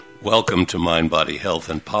Welcome to Mind, Body, Health,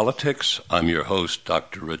 and Politics. I'm your host,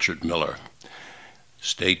 Dr. Richard Miller.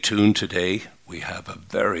 Stay tuned today. We have a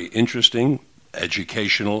very interesting,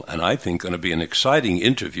 educational, and I think going to be an exciting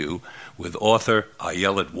interview with author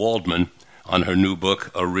Ayelet Waldman on her new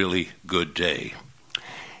book, A Really Good Day.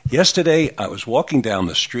 Yesterday, I was walking down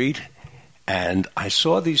the street, and I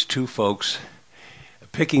saw these two folks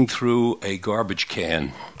picking through a garbage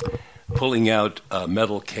can, pulling out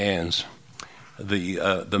metal cans.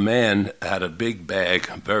 The man had a big bag,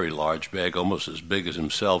 a very large bag, almost as big as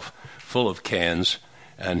himself, full of cans,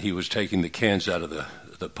 and he was taking the cans out of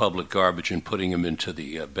the public garbage and putting them into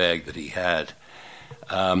the bag that he had.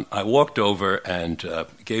 I walked over and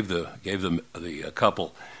gave the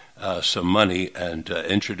couple some money and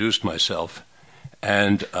introduced myself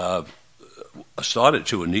and started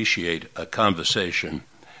to initiate a conversation.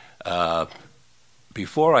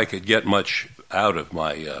 Before I could get much out of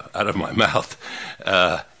my mouth,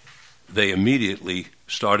 they immediately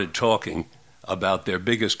started talking about their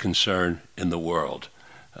biggest concern in the world.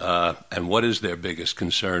 And what is their biggest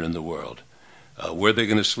concern in the world? Where they're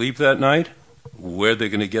going to sleep that night? Where they're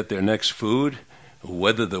going to get their next food?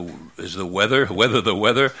 Whether the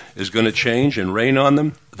weather is going to change and rain on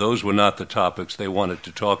them? Those were not the topics they wanted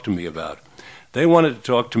to talk to me about. They wanted to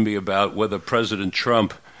talk to me about whether President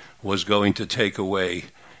Trump was going to take away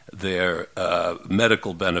their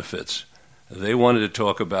medical benefits. They wanted to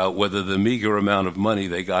talk about whether the meager amount of money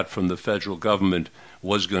they got from the federal government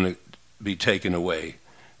was going to be taken away.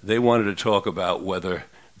 They wanted to talk about whether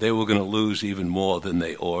they were going to lose even more than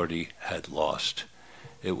they already had lost.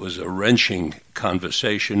 It was a wrenching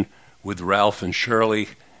conversation with Ralph and Shirley,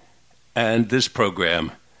 and this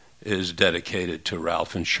program is dedicated to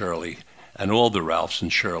Ralph and Shirley and all the Ralphs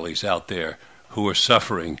and Shirleys out there who are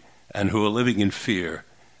suffering and who are living in fear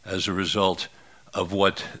as a result of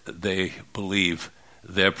what they believe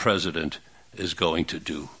their president is going to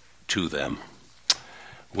do to them.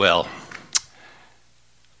 Well,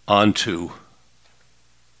 on to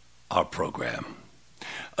our program.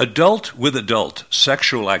 Adult with adult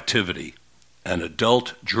sexual activity and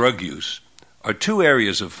adult drug use are two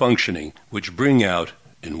areas of functioning which bring out,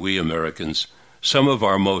 in we Americans, some of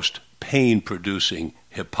our most pain-producing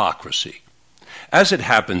hypocrisy. As it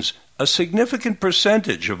happens, a significant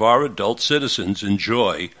percentage of our adult citizens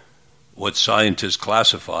enjoy what scientists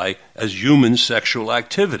classify as human sexual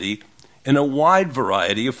activity in a wide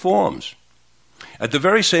variety of forms. At the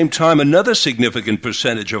very same time, another significant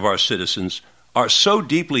percentage of our citizens are so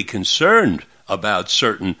deeply concerned about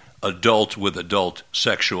certain adult with adult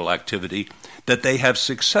sexual activity that they have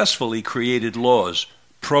successfully created laws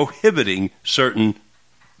prohibiting certain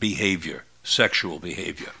behavior, sexual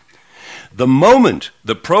behavior. The moment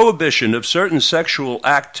the prohibition of certain sexual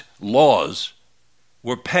act laws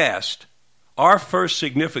were passed, our first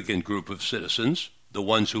significant group of citizens, the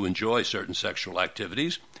ones who enjoy certain sexual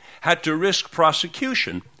activities, had to risk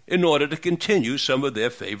prosecution in order to continue some of their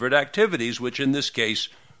favorite activities, which in this case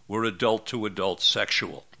were adult-to-adult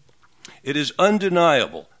sexual. It is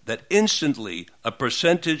undeniable that instantly a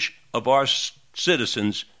percentage of our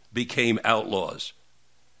citizens became outlaws,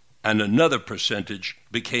 and another percentage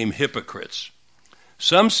became hypocrites.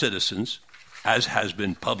 Some citizens, as has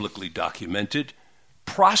been publicly documented,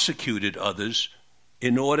 prosecuted others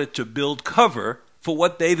in order to build cover for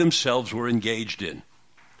what they themselves were engaged in.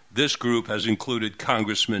 This group has included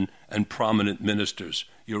congressmen and prominent ministers.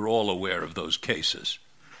 You're all aware of those cases.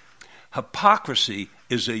 Hypocrisy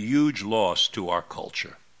is a huge loss to our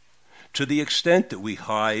culture. To the extent that we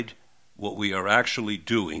hide what we are actually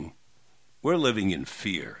doing, we're living in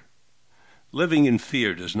fear. Living in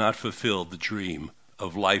fear does not fulfill the dream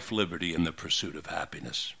of life, liberty, and the pursuit of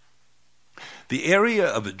happiness. The area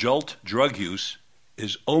of adult drug use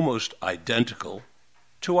is almost identical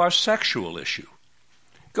to our sexual issue.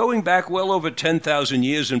 Going back well over 10,000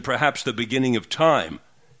 years and perhaps the beginning of time,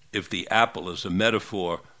 if the apple is a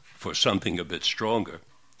metaphor for something a bit stronger,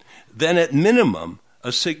 then at minimum,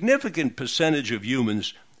 a significant percentage of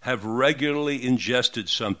humans have regularly ingested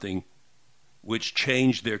something which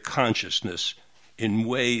changed their consciousness in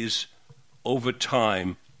ways over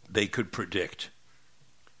time they could predict.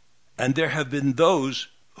 And there have been those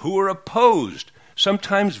who are opposed,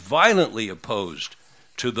 sometimes violently opposed,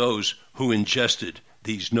 to those who ingested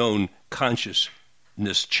these known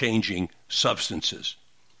consciousness-changing substances.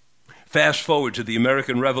 Fast forward to the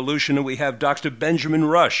American Revolution, and we have Dr. Benjamin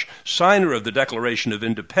Rush, signer of the Declaration of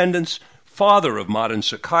Independence, father of modern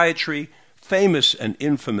psychiatry, famous and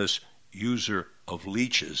infamous user of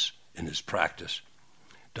leeches in his practice.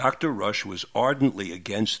 Dr. Rush was ardently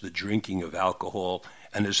against the drinking of alcohol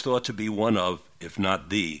and is thought to be one of, if not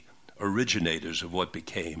the, originators of what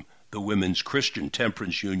became the Women's Christian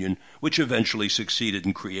Temperance Union, which eventually succeeded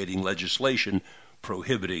in creating legislation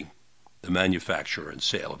prohibiting the manufacture and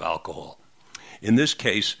sale of alcohol. In this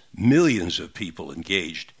case, millions of people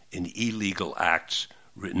engaged in illegal acts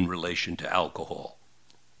in relation to alcohol.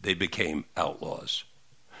 They became outlaws.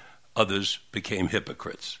 Others became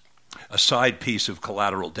hypocrites. A side piece of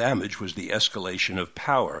collateral damage was the escalation of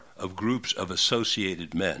power of groups of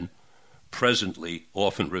associated men, presently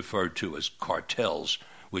often referred to as cartels,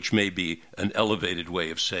 which may be an elevated way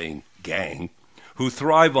of saying gang, who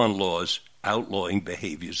thrive on laws outlawing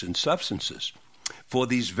behaviors and substances. For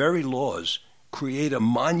these very laws create a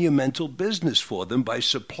monumental business for them by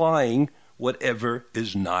supplying whatever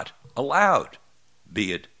is not allowed,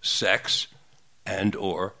 be it sex and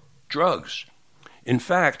or drugs. In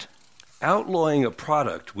fact, outlawing a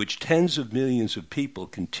product which tens of millions of people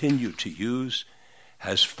continue to use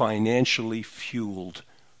has financially fueled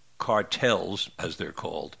cartels, as they're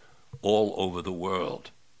called, all over the world.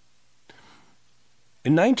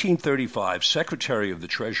 In 1935, Secretary of the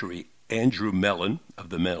Treasury Andrew Mellon, of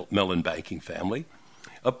the Mellon banking family,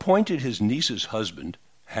 appointed his niece's husband,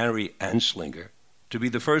 Harry Anslinger, to be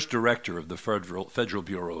the first director of the Federal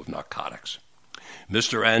Bureau of Narcotics.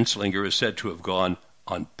 Mr. Anslinger is said to have gone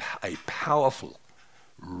on a powerful,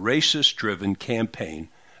 racist-driven campaign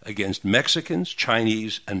against Mexicans,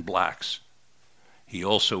 Chinese, and blacks. He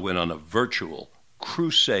also went on a virtual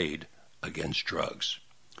crusade against drugs.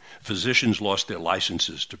 Physicians lost their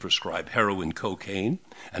licenses to prescribe heroin, cocaine,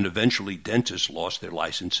 and eventually dentists lost their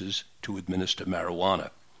licenses to administer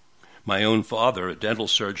marijuana. My own father, a dental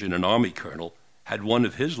surgeon and Army colonel, had one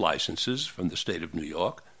of his licenses from the state of New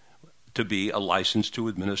York to be a license to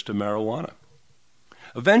administer marijuana.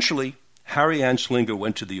 Eventually, Harry Anslinger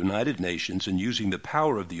went to the United Nations and, using the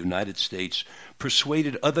power of the United States,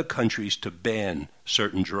 persuaded other countries to ban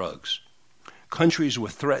certain drugs. Countries were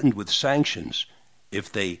threatened with sanctions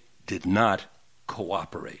if they did not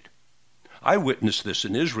cooperate. I witnessed this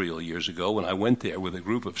in Israel years ago when I went there with a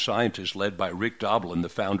group of scientists led by Rick Doblin, the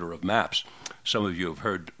founder of MAPS. Some of you have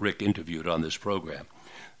heard Rick interviewed on this program.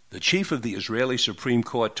 The chief of the Israeli Supreme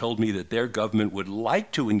Court told me that their government would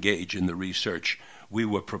like to engage in the research we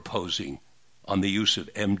were proposing on the use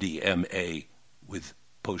of MDMA with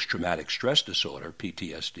post-traumatic stress disorder,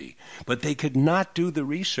 PTSD, but they could not do the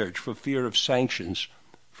research for fear of sanctions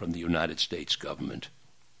from the United States government.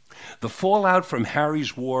 The fallout from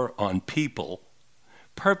Harry's war on people,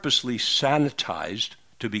 purposely sanitized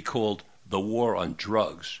to be called the war on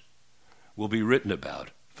drugs, will be written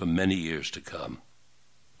about for many years to come.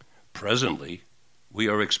 Presently, we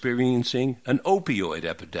are experiencing an opioid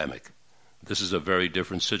epidemic. This is a very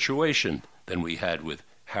different situation than we had with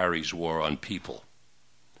Harry's war on people.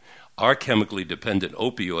 Our chemically dependent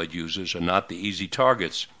opioid users are not the easy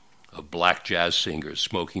targets of black jazz singers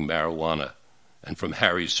smoking marijuana and, from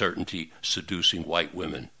Harry's certainty, seducing white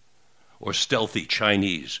women, or stealthy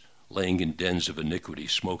Chinese laying in dens of iniquity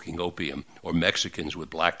smoking opium, or Mexicans with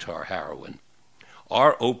black tar heroin.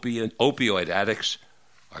 Our opioid addicts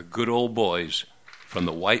are good old boys from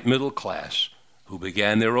the white middle class who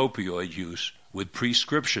began their opioid use with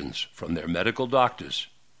prescriptions from their medical doctors.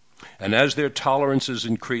 And as their tolerances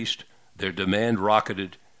increased, their demand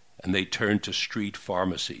rocketed, and they turned to street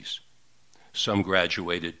pharmacies. Some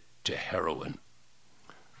graduated to heroin.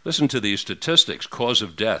 Listen to these statistics. Cause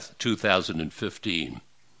of death, 2015.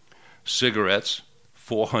 Cigarettes,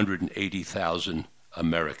 480,000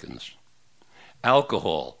 Americans.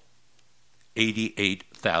 Alcohol,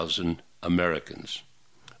 88,000 Americans.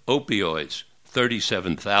 Opioids,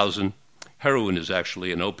 37,000. Heroin is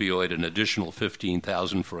actually an opioid, an additional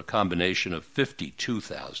 15,000 for a combination of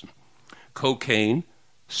 52,000. Cocaine,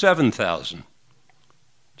 7,000.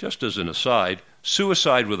 Just as an aside,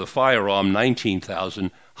 suicide with a firearm, 19,000.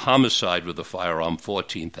 Homicide with a firearm,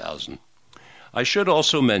 14,000. I should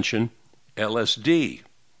also mention LSD.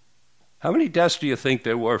 How many deaths do you think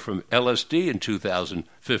there were from LSD in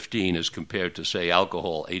 2015 as compared to, say,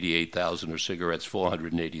 alcohol, 88,000, or cigarettes,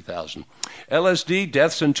 480,000? LSD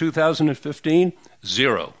deaths in 2015,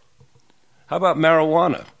 0. How about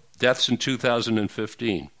marijuana? Deaths in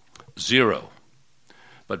 2015, 0.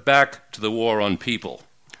 But back to the war on people.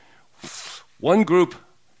 One group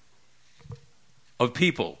of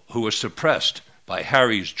people who were suppressed by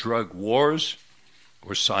Harry's drug wars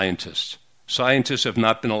were scientists. Scientists have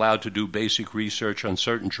not been allowed to do basic research on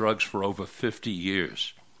certain drugs for over 50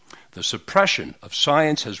 years. The suppression of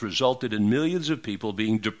science has resulted in millions of people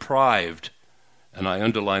being deprived, and I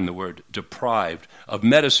underline the word deprived, of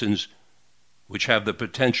medicines which have the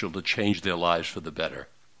potential to change their lives for the better.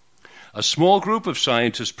 A small group of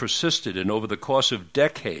scientists persisted and over the course of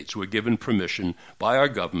decades were given permission by our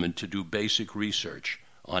government to do basic research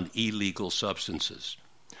on illegal substances.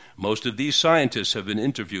 Most of these scientists have been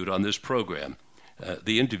interviewed on this program.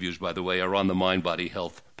 The interviews, by the way, are on the Mind, Body,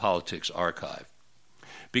 Health, Politics archive.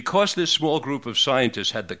 Because this small group of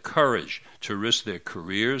scientists had the courage to risk their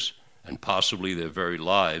careers and possibly their very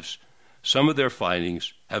lives, some of their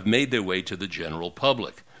findings have made their way to the general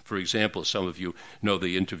public. For example, some of you know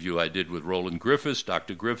the interview I did with Roland Griffiths,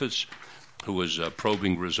 Dr. Griffiths, who was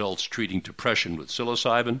probing results treating depression with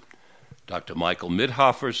psilocybin. Dr. Michael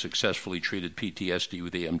Mithoefer successfully treated PTSD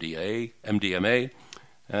with the MDMA.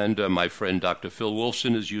 And my friend Dr. Phil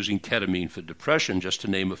Wolfson is using ketamine for depression, just to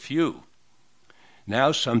name a few.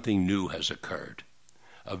 Now something new has occurred.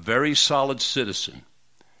 A very solid citizen,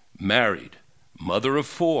 married, mother of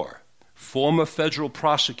 4, former federal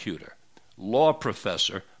prosecutor, law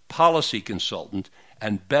professor, policy consultant,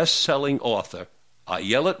 and best-selling author,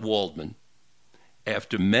 Ayelet Waldman,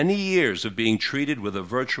 after many years of being treated with a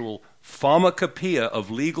virtual pharmacopoeia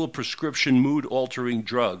of legal prescription mood-altering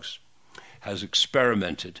drugs, has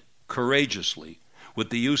experimented courageously with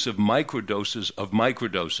the use of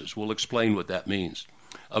microdoses. We'll explain what that means,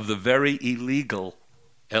 of the very illegal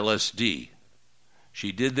LSD.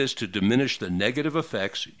 She did this to diminish the negative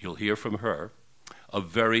effects, you'll hear from her, of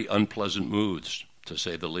very unpleasant moods, to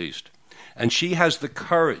say the least. And she has the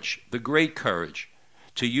courage, the great courage,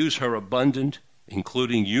 to use her abundant,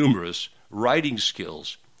 including humorous, writing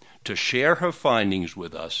skills to share her findings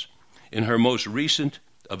with us in her most recent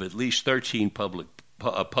of at least 13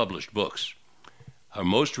 published books. Her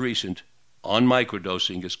most recent on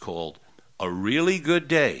microdosing is called A Really Good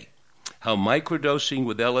Day, How Microdosing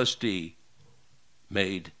with LSD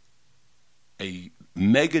Made a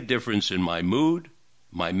Mega Difference in My Mood,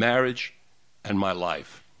 My Marriage, and My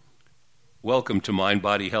Life. Welcome to Mind,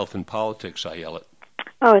 Body, Health, and Politics, Ayelet.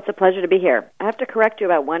 Oh, it's a pleasure to be here. I have to correct you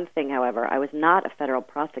about one thing, however. I was not a federal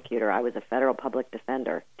prosecutor. I was a federal public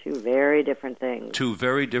defender. Two very different things. Two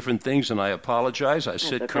very different things, and I apologize. I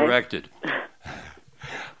said okay. Corrected.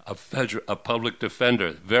 A public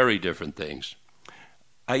defender, very different things.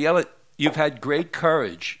 Ayelet, you've had great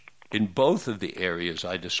courage in both of the areas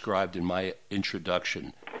I described in my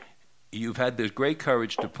introduction. You've had this great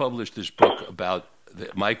courage to publish this book about the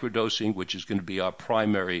microdosing, which is going to be our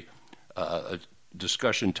primary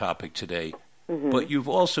discussion topic today. Mm-hmm. But you've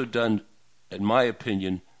also done, in my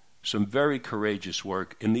opinion, some very courageous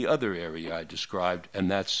work in the other area I described,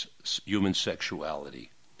 and that's human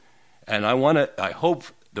sexuality. And I hope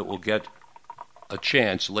that we'll get a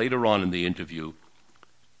chance later on in the interview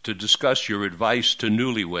to discuss your advice to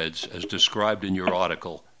newlyweds as described in your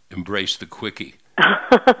article, Embrace the Quickie.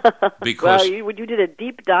 Because well, you did a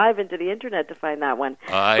deep dive into the internet to find that one.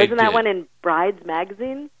 Wasn't that one in Brides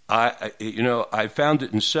magazine? I found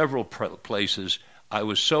it in several places. I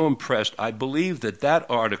was so impressed. I believe that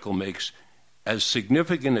article makes as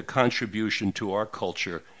significant a contribution to our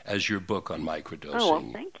culture as your book on microdosing. Oh,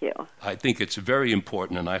 well, thank you. I think it's very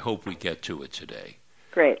important, and I hope we get to it today.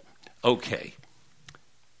 Great. Okay.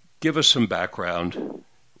 Give us some background.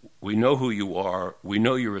 We know who you are. We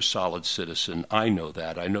know you're a solid citizen. I know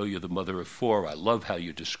that. I know you're the mother of 4. I love how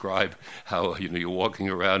you describe how you're walking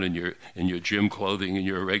around in your gym clothing and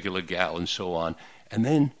you're a regular gal and so on. And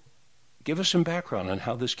then give us some background on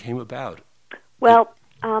how this came about. Well,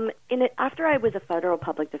 after I was a federal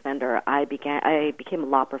public defender, I became a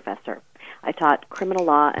law professor. I taught criminal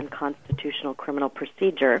law and constitutional criminal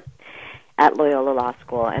procedure at Loyola Law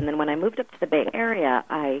School. And then when I moved up to the Bay Area,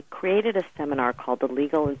 I created a seminar called The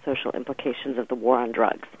Legal and Social Implications of the War on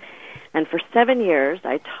Drugs. And for 7 years,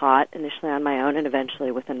 I taught initially on my own and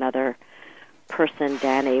eventually with another person,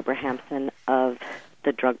 Dan Abrahamson of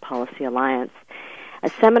the Drug Policy Alliance, a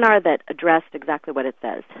seminar that addressed exactly what it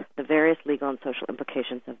says, the various legal and social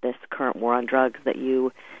implications of this current war on drugs that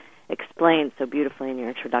you explained so beautifully in your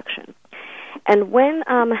introduction. And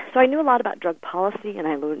so I knew a lot about drug policy, and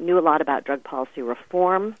I knew a lot about drug policy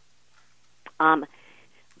reform.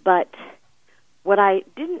 But what I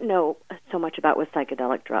didn't know so much about was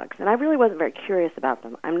psychedelic drugs, and I really wasn't very curious about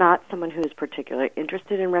them. I'm not someone who's particularly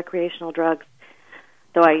interested in recreational drugs,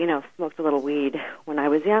 though I, smoked a little weed when I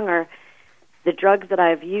was younger. The drugs that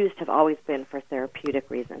I've used have always been for therapeutic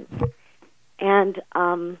reasons. And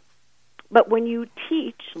but when you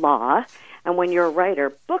teach law and when you're a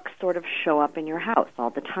writer, books sort of show up in your house all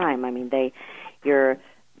the time. I mean,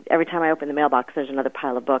 every time I open the mailbox, there's another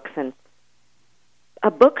pile of books. And a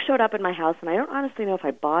book showed up in my house, and I don't honestly know if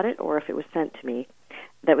I bought it or if it was sent to me.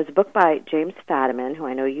 That was a book by James Fadiman, who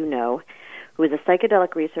I know you know, who was a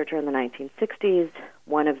psychedelic researcher in the 1960s,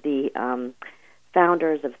 one of the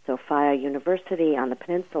founders of Sophia University on the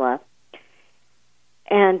peninsula,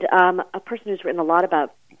 and a person who's written a lot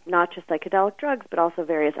about not just psychedelic drugs, but also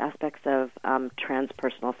various aspects of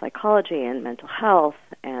transpersonal psychology and mental health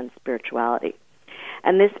and spirituality.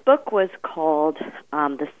 And this book was called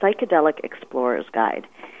The Psychedelic Explorer's Guide.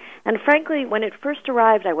 And frankly, when it first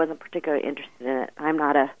arrived, I wasn't particularly interested in it. I'm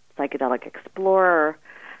not a psychedelic explorer.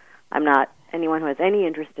 I'm not anyone who has any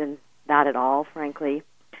interest in that at all, frankly.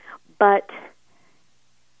 But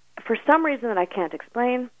for some reason that I can't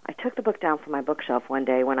explain, I took the book down from my bookshelf one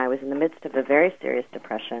day when I was in the midst of a very serious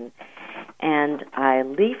depression, and I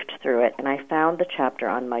leafed through it, and I found the chapter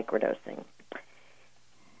on microdosing.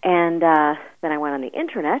 And then I went on the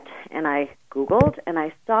Internet, and I Googled, and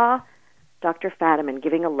I saw Dr. Fadiman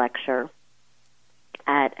giving a lecture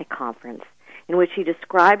at a conference in which he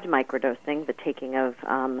described microdosing, the taking of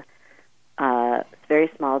very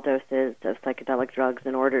small doses of psychedelic drugs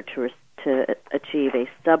in order to achieve a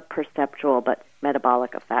subperceptual but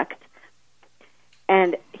metabolic effect.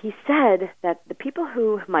 And he said that the people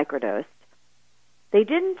who microdosed, they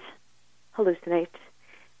didn't hallucinate,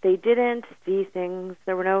 they didn't see things,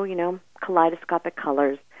 there were no, kaleidoscopic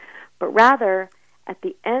colors, but rather, at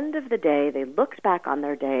the end of the day, they looked back on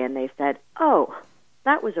their day and they said, oh,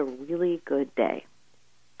 that was a really good day.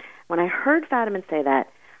 When I heard Fadiman say that,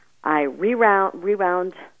 I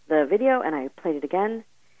rewound the video and I played it again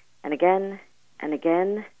and again and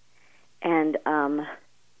again, and I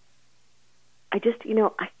just,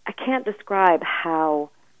 I can't describe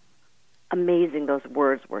how amazing those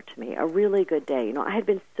words were to me. A really good day. I had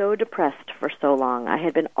been so depressed for so long. I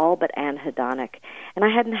had been all but anhedonic, and I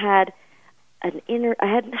hadn't had a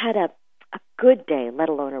good day, let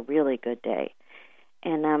alone a really good day.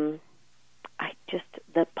 And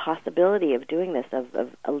the possibility of doing this, of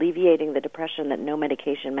alleviating the depression that no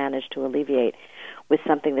medication managed to alleviate with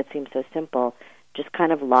something that seemed so simple, just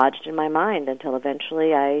kind of lodged in my mind until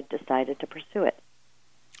eventually I decided to pursue it.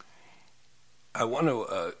 I want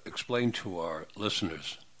to explain to our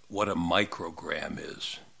listeners what a microgram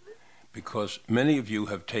is, because many of you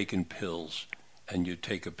have taken pills, and you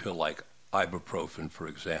take a pill like ibuprofen, for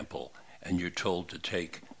example, and you're told to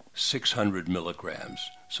take 600 milligrams.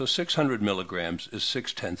 So 600 milligrams is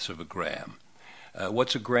 0.6 of a gram.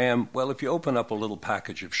 What's a gram? Well, if you open up a little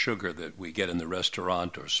package of sugar that we get in the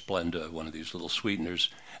restaurant or Splenda, one of these little sweeteners,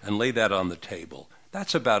 and lay that on the table,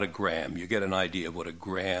 that's about a gram. You get an idea of what a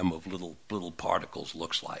gram of little particles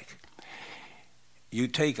looks like. You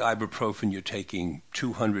take ibuprofen, you're taking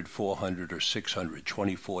 200, 400, or 600,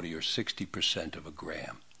 20, 40, or 60% of a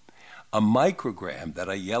gram. A microgram that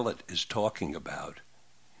Ayelet is talking about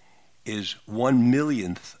is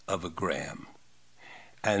 1/1,000,000th of a gram.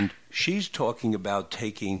 And she's talking about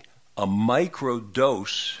taking a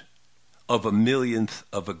microdose of 1/1,000,000th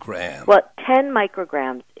of a gram. Well, 10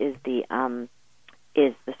 micrograms is the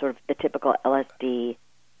sort of the typical LSD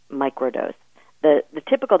microdose. The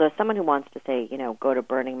typical dose, someone who wants to say, go to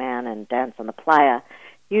Burning Man and dance on the playa,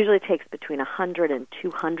 usually takes between 100 and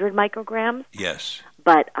 200 micrograms. Yes.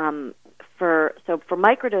 But for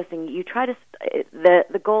microdosing, you try to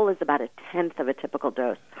the goal is about 1/10 of a typical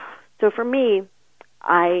dose. So for me,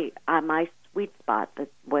 my sweet spot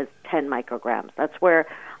was 10 micrograms. That's where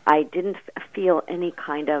I didn't feel any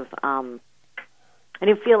kind of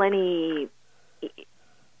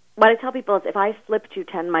what I tell people is if I slipped you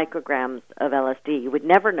 10 micrograms of LSD, you would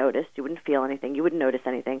never notice, you wouldn't feel anything, you wouldn't notice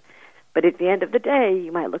anything. But at the end of the day,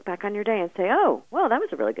 you might look back on your day and say, oh, well, that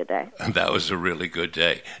was a really good day. And that was a really good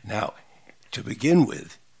day. Now, to begin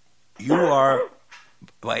with, you are,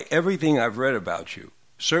 by everything I've read about you,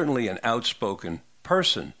 certainly an outspoken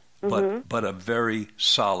person, but a very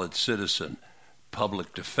solid citizen,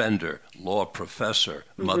 public defender, law professor,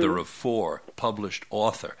 mother of 4, published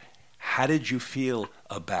author. How did you feel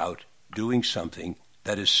about doing something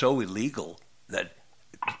that is so illegal that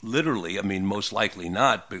literally, most likely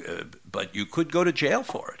not, but you could go to jail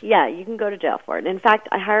for it? Yeah, you can go to jail for it. In fact,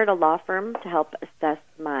 I hired a law firm to help assess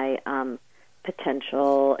my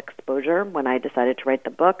potential exposure when I decided to write the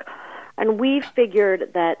book. And we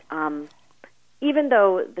figured that even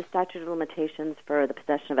though the statute of limitations for the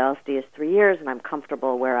possession of LSD is 3 years, and I'm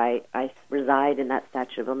comfortable where I reside in that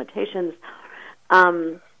statute of limitations,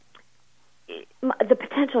 the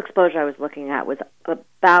potential exposure I was looking at was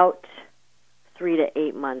about 3 to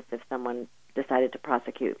 8 months if someone decided to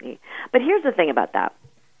prosecute me. But here's the thing about that,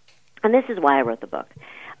 and this is why I wrote the book.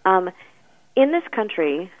 In this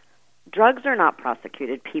country, drugs are not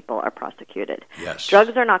prosecuted, people are prosecuted. Yes.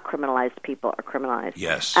 Drugs are not criminalized, people are criminalized.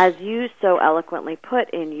 Yes. As you so eloquently put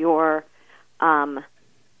in your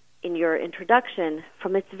in your introduction,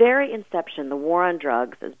 from its very inception, the war on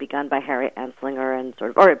drugs, as begun by Harry Anslinger and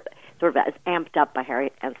sort of as amped up by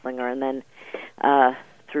Harry Anslinger, and then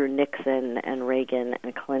through Nixon and Reagan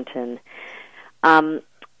and Clinton. That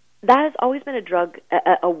has always been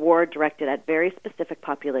a war directed at very specific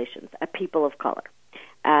populations, at people of color,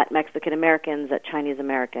 at Mexican Americans, at Chinese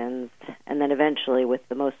Americans, and then eventually, with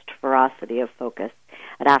the most ferocity of focus,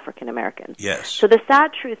 at African Americans. Yes. So the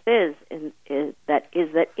sad truth is that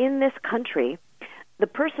in this country, the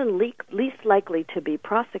person least likely to be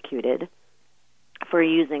prosecuted for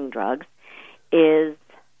using drugs is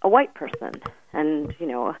a white person, and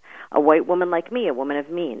a white woman like me, a woman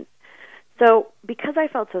of means. So because I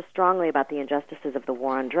felt so strongly about the injustices of the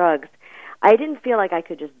war on drugs, I didn't feel like I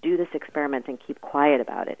could just do this experiment and keep quiet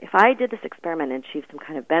about it. If I did this experiment and achieved some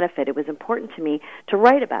kind of benefit, it was important to me to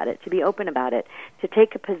write about it, to be open about it, to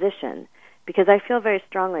take a position, because I feel very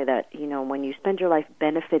strongly that, when you spend your life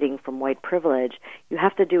benefiting from white privilege, you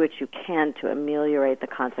have to do what you can to ameliorate the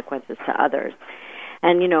consequences to others.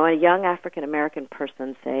 And, a young African-American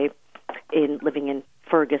person, say, living in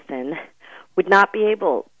Ferguson, would not be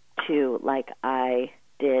able to, like I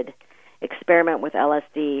did, experiment with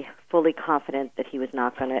LSD, fully confident that he was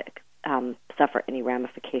not going to suffer any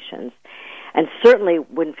ramifications, and certainly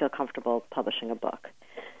wouldn't feel comfortable publishing a book.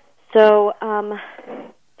 So,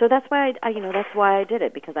 so that's why that's why I did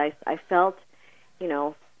it, because I felt,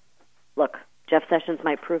 look, Jeff Sessions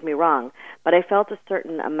might prove me wrong, but I felt a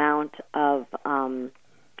certain amount of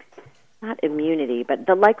not immunity, but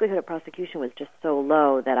the likelihood of prosecution was just so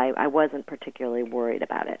low that I wasn't particularly worried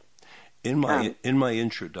about it. In my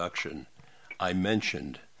introduction, I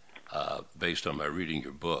mentioned, based on my reading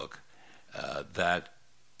your book, that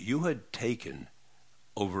you had taken,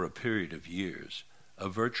 over a period of years, a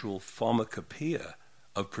virtual pharmacopoeia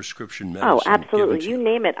of prescription medicine. Oh, absolutely. You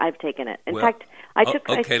name it, I've taken it. In fact,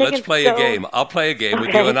 Okay, let's play a game. I'll play a game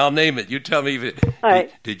with you, and I'll name it. You tell me. All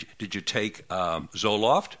right. Did you take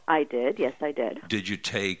Zoloft? I did. Yes, I did. Did you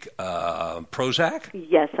take Prozac?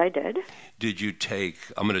 Yes, I did. Did you take?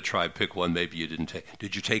 I'm going to try pick one. Maybe you didn't take.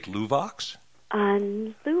 Did you take Luvox?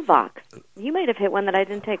 Luvox. You might have hit one that I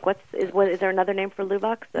didn't take. Is there another name for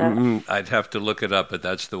Luvox? I'd have to look it up, but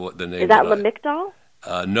that's the name. Is that Lamictal?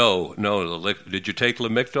 No. Did you take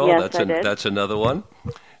Lamictal? Yes, I did. That's another one.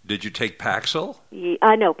 Did you take Paxil?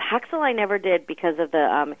 No, Paxil I never did because of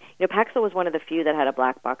the, Paxil was one of the few that had a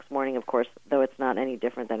black box warning, of course, though it's not any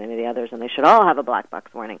different than any of the others, and they should all have a black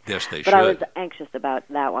box warning. Yes, they should. But I was anxious about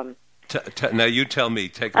that one. Now you tell me,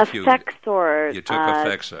 take a few. Effexor. You took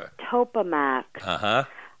Effexor. Topamax.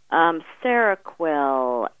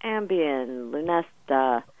 Seroquel, Ambien,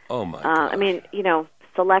 Lunesta. Oh, my God.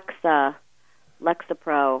 Celexa,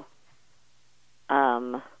 Lexapro.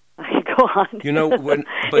 I could go on.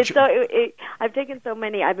 I've taken so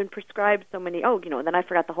many. I've been prescribed so many. Then I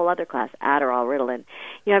forgot the whole other class: Adderall, Ritalin.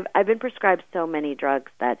 I've been prescribed so many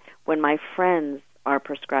drugs that when my friends are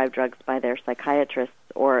prescribed drugs by their psychiatrists,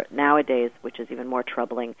 or nowadays, which is even more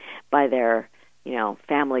troubling, by their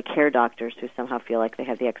family care doctors who somehow feel like they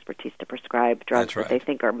have the expertise to prescribe drugs that they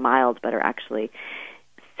think are mild but are actually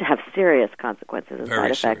have serious consequences and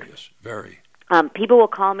side effects. Very serious. Very. People will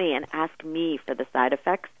call me and ask me for the side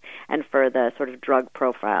effects and for the sort of drug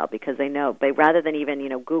profile, because they know. But rather than even,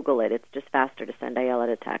 Google it, it's just faster to send Ayala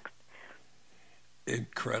a text.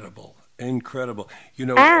 Incredible. And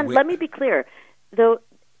let me be clear, though,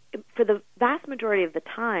 for the vast majority of the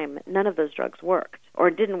time, none of those drugs worked or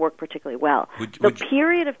didn't work particularly well. The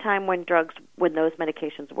period of time when those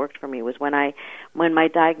medications worked for me was when my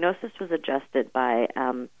diagnosis was adjusted by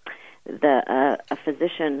a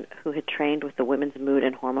physician who had trained with the Women's Mood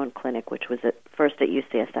and Hormone Clinic, which was first at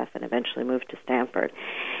UCSF and eventually moved to Stanford.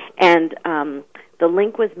 And the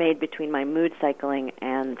link was made between my mood cycling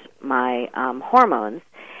and my hormones,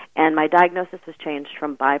 and my diagnosis was changed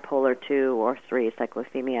from bipolar 2 or 3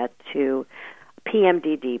 cyclothymia to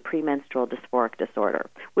PMDD, premenstrual dysphoric disorder,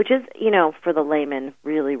 which is, for the layman,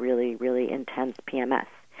 really, really, really intense PMS.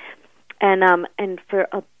 And for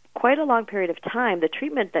quite a long period of time, the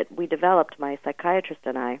treatment that we developed, my psychiatrist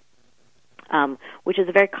and I, which is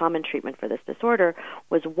a very common treatment for this disorder,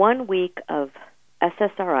 was 1 week of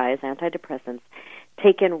SSRIs, antidepressants,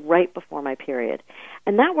 taken right before my period.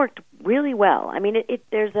 And that worked really well. I mean,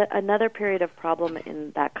 there's another period of problem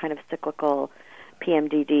in that kind of cyclical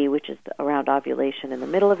PMDD, which is around ovulation in the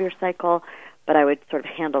middle of your cycle, but I would sort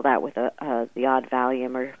of handle that with the odd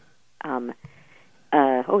Valium or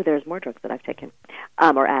there's more drugs that I've taken,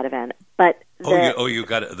 or Ativan. But you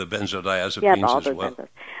got the benzodiazepines all as those well. Benzos.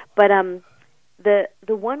 But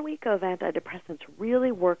the 1 week of antidepressants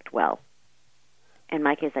really worked well. In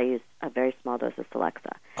my case, I use a very small dose of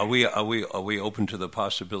Celexa. Are we open to the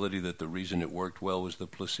possibility that the reason it worked well was the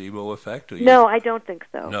placebo effect? Or No, I don't think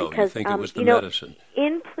so. No, because, you think it was the medicine?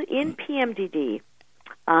 In PMDD,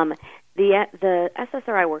 the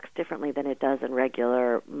SSRI works differently than it does in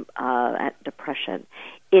regular depression.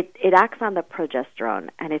 It acts on the progesterone,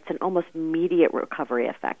 and it's an almost immediate recovery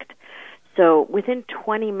effect. So within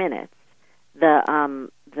 20 minutes,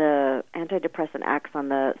 the antidepressant acts on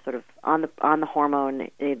the sort of on the hormone.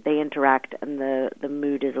 They interact, and the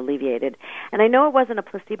mood is alleviated. And I know it wasn't a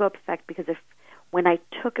placebo effect because when I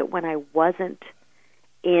took it when I wasn't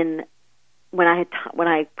in when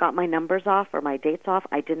I got my numbers off or my dates off,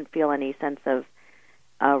 I didn't feel any sense of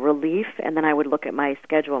relief. And then I would look at my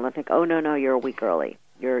schedule and I think, oh no, you're a week early.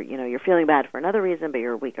 You're feeling bad for another reason, but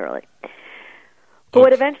you're a week early. But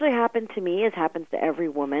what eventually happened to me, as happens to every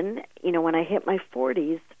woman, when I hit my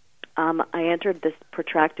 40s, I entered this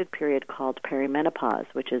protracted period called perimenopause,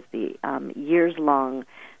 which is the years-long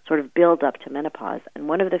sort of build-up to menopause. And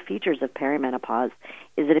one of the features of perimenopause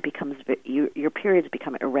is that your periods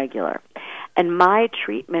become irregular. And my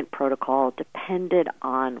treatment protocol depended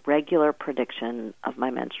on regular prediction of my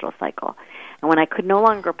menstrual cycle. And when I could no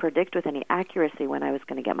longer predict with any accuracy when I was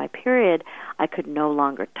going to get my period, I could no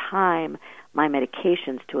longer time my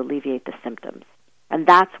medications to alleviate the symptoms. And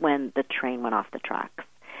that's when the train went off the tracks.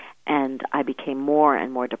 And I became more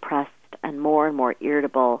and more depressed and more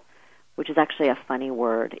irritable, which is actually a funny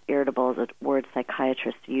word. Irritable is a word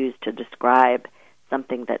psychiatrists use to describe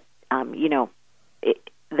something that,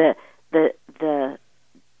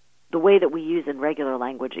 the way that we use in regular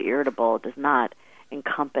language irritable does not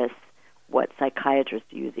encompass what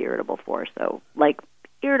psychiatrists use irritable for. So, like,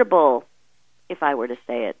 irritable, if I were to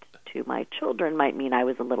say it to my children, might mean I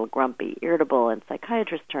was a little grumpy. Irritable in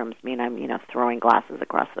psychiatrist terms mean I'm, throwing glasses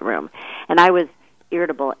across the room. And I was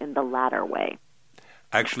irritable in the latter way.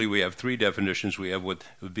 Actually, we have three definitions. We have what it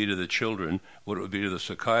would be to the children, what it would be to the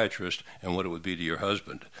psychiatrist, and what it would be to your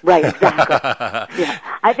husband. Right, exactly. Yeah,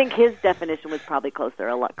 I think his definition was probably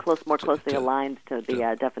more closely aligned to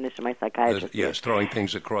the definition my psychiatrist yes, used. Throwing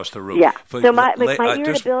things across the room. Yeah, so my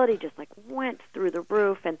irritability just went through the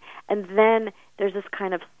roof, and then there's this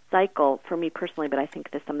kind of cycle for me personally, but I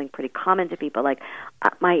think there's something pretty common to people. Like,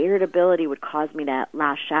 my irritability would cause me to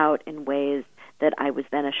lash out in ways that I was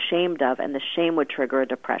then ashamed of, and the shame would trigger a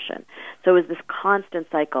depression. So it was this constant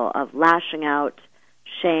cycle of lashing out,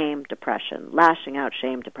 shame, depression, lashing out,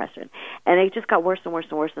 shame, depression. And it just got worse and worse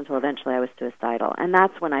and worse until eventually I was suicidal. And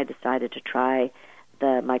that's when I decided to try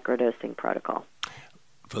the microdosing protocol.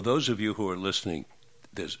 For those of you who are listening,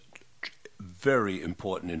 there's very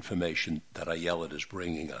important information that Ayelet is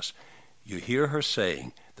bringing us. You hear her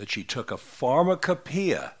saying that she took a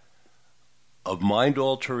pharmacopoeia of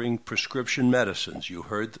mind-altering prescription medicines. You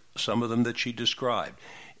heard some of them that she described,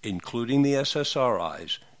 including the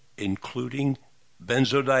SSRIs, including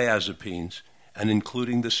benzodiazepines, and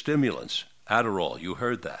including the stimulants, Adderall. You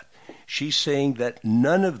heard that. She's saying that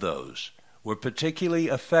none of those were particularly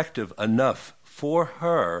effective enough for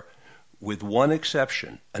her, with one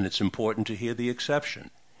exception, and it's important to hear the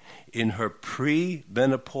exception. In her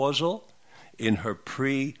pre-menopausal, in her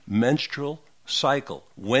pre-menstrual cycle,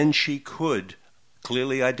 when she could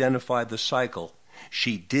clearly identify the cycle,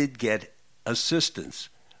 she did get assistance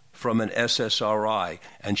from an SSRI.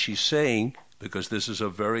 And she's saying, because this is a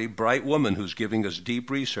very bright woman who's giving us deep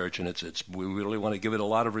research, and we really want to give it a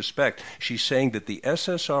lot of respect, she's saying that the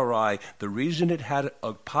SSRI, the reason it had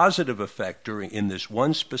a positive effect in this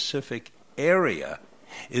one specific area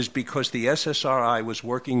is because the SSRI was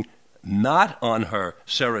working not on her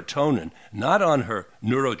serotonin, not on her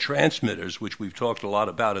neurotransmitters, which we've talked a lot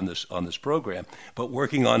about on this program, but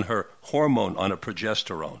working on her hormone, on a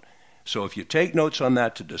progesterone. So if you take notes on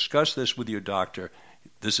that to discuss this with your doctor,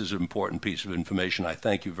 this is an important piece of information. I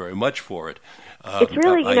thank you very much for it. It's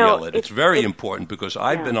really, it's very important because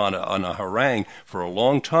I've been on a harangue for a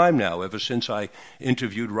long time now, ever since I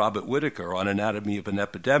interviewed Robert Whitaker on Anatomy of an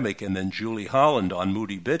Epidemic and then Julie Holland on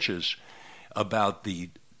Moody Bitches about the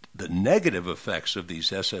negative effects of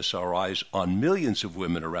these SSRIs on millions of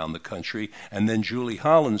women around the country. And then Julie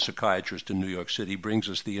Holland, psychiatrist in New York City, brings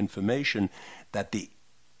us the information that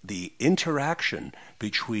the interaction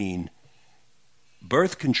between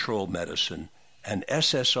birth control medicine and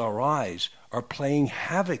SSRIs are playing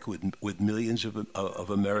havoc with millions of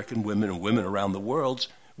American women and women around the world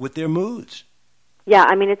with their moods. Yeah,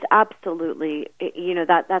 I mean, it's absolutely,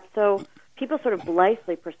 that's so, people sort of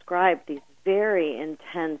blithely prescribe these very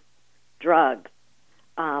intense drugs,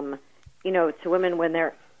 to women when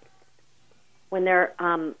they're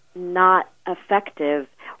not effective,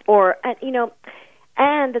 or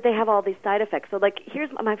and that they have all these side effects. So, like, here's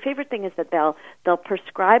my favorite thing is that they'll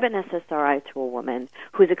prescribe an SSRI to a woman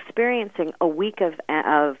who's experiencing a week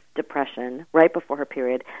of depression right before her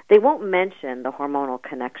period. They won't mention the hormonal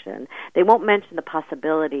connection. They won't mention the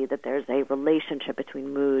possibility that there's a relationship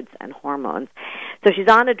between moods and hormones. So she's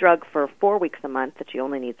on a drug for 4 weeks a month that she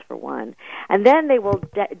only needs for one, and then they will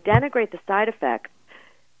denigrate the side effects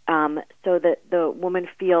so that the woman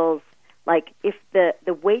feels like if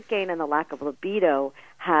the weight gain and the lack of libido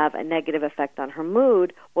have a negative effect on her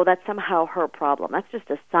mood, well, that's somehow her problem. That's just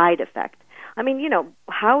a side effect. I mean,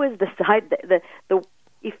 how is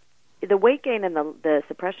if the weight gain and the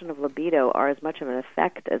suppression of libido are as much of an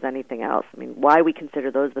effect as anything else? I mean, why we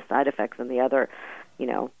consider those the side effects and the other,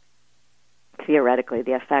 theoretically,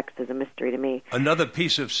 the effects is a mystery to me. Another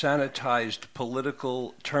piece of sanitized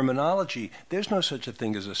political terminology. There's no such a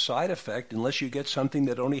thing as a side effect unless you get something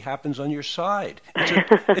that only happens on your side.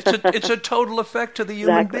 It's a total effect to the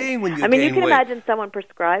human being when you gain weight. You can imagine someone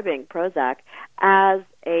prescribing Prozac as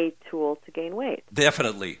a tool to gain weight.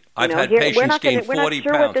 Definitely. I've had patients gain 40 pounds. We're not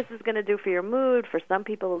sure what this is going to do for your mood. For some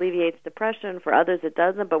people, it alleviates depression. For others, it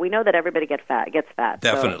doesn't. But we know that everybody gets fat.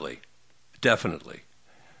 Definitely. Definitely.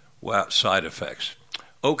 Wow, side effects.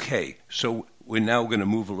 Okay, so we're now going to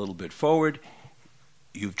move a little bit forward.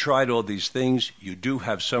 You've tried all these things. You do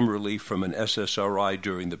have some relief from an SSRI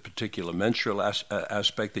during the particular menstrual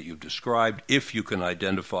aspect that you've described, if you can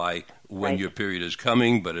identify when your period is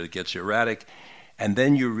coming, but it gets erratic. And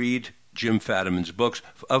then you read Jim Fadiman's books.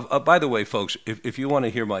 By the way, folks, if you want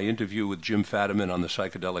to hear my interview with Jim Fadiman on the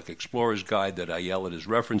Psychedelic Explorer's Guide that Ayelet is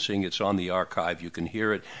referencing, it's on the archive. You can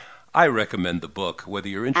hear it. I recommend the book. Whether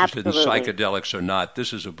you're interested in psychedelics or not,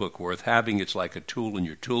 this is a book worth having. It's like a tool in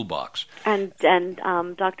your toolbox. And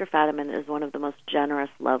Dr. Fadiman is one of the most generous,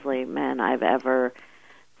 lovely men I've ever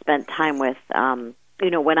spent time with. After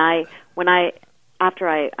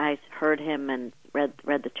I heard him and read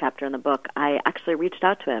the chapter in the book, I actually reached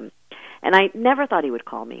out to him. And I never thought he would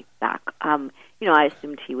call me back. I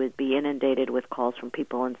assumed he would be inundated with calls from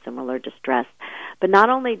people in similar distress. But not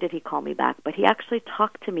only did he call me back, but he actually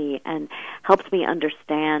talked to me and helped me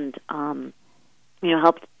understand,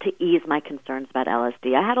 helped to ease my concerns about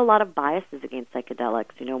LSD. I had a lot of biases against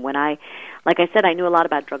psychedelics. Like I said, I knew a lot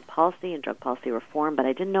about drug policy and drug policy reform, but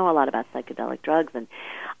I didn't know a lot about psychedelic drugs. And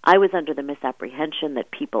I was under the misapprehension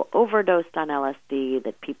that people overdosed on LSD,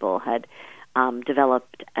 that people had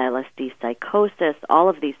developed LSD psychosis, all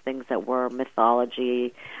of these things that were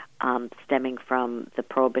mythology stemming from the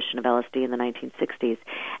prohibition of LSD in the 1960s.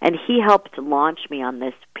 And he helped launch me on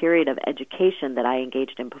this period of education that I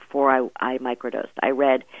engaged in before I microdosed. I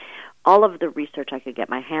read all of the research I could get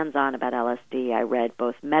my hands on about LSD. I read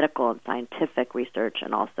both medical and scientific research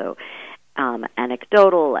and also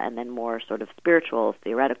anecdotal and then more sort of spiritual,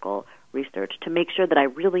 theoretical research to make sure that I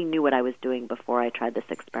really knew what I was doing before I tried this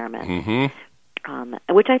experiment. Mm-hmm.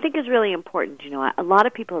 Which I think is really important. A lot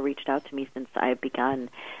of people have reached out to me since I've begun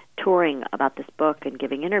touring about this book and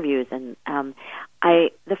giving interviews, and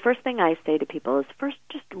the first thing I say to people is first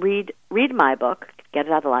just read my book, get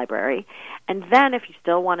it out of the library, and then if you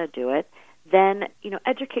still want to do it, then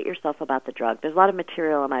educate yourself about the drug. There's a lot of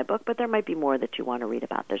material in my book, but there might be more that you want to read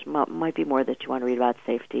about. Might be more that you want to read about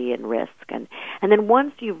safety and risk, and then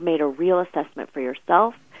once you've made a real assessment for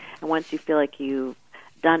yourself, and once you feel like you've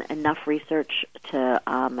done enough research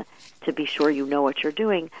to be sure you know what you're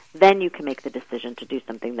doing, then you can make the decision to do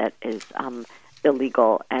something that is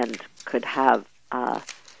illegal and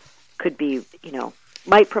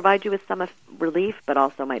might provide you with some relief, but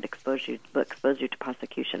also might expose you to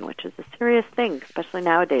prosecution, which is a serious thing, especially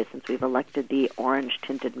nowadays since we've elected the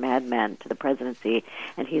orange-tinted madman to the presidency,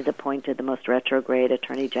 and he's appointed the most retrograde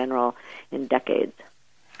attorney general in decades.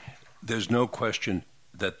 There's no question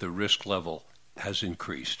that the risk level has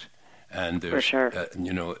increased, and there's, for sure.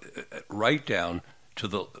 Right down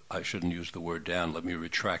to I shouldn't use the word down, let me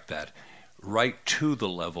retract that, right to the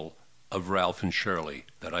level of Ralph and Shirley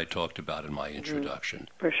that I talked about in my introduction.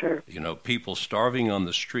 For sure. People starving on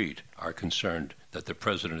the street are concerned that the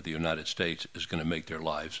President of the United States is going to make their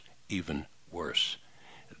lives even worse.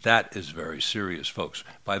 That is very serious, folks.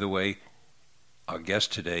 By the way, our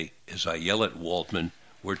guest today is Ayelet Waldman.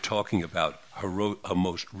 We're talking about her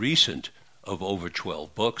most recent of over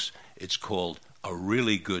 12 books. It's called A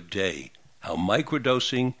Really Good Day, How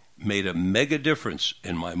Microdosing Made a Mega Difference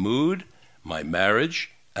in My Mood, My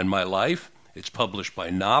Marriage, and My Life. It's published by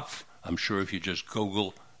Knopf. I'm sure if you just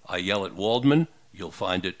Google Ayelet Waldman, you'll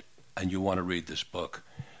find it, and you want to read this book.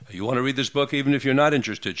 You want to read this book even if you're not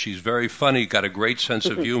interested. She's very funny, got a great sense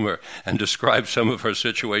of humor, and describes some of her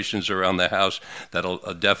situations around the house that'll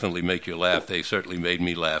definitely make you laugh. They certainly made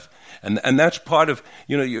me laugh. And that's part of,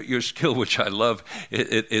 your skill, which I love,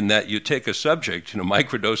 in that you take a subject,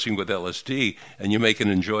 microdosing with LSD, and you make an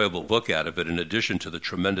enjoyable book out of it, in addition to the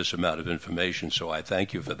tremendous amount of information. So I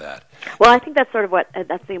thank you for that. Well, I think that's sort of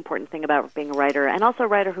that's the important thing about being a writer, and also a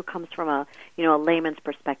writer who comes from a layman's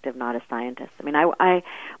perspective, not a scientist. I mean,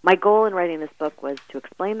 my goal in writing this book was to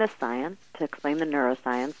explain the science, to explain the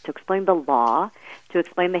neuroscience, to explain the law, to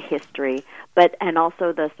explain the history, and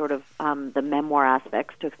also the sort of the memoir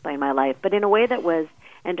aspects, to explain my life, but in a way that was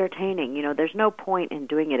entertaining. There's no point in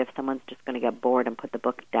doing it if someone's just going to get bored and put the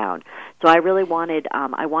book down. So I really wanted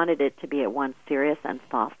it to be at once serious and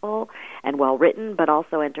thoughtful and well written, but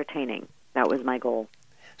also entertaining. That was my goal.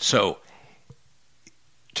 So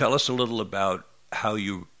tell us a little about how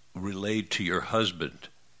you relayed to your husband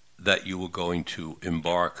that you were going to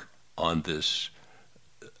embark on this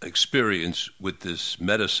experience with this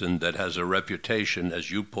medicine that has a reputation, as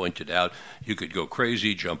you pointed out. You could go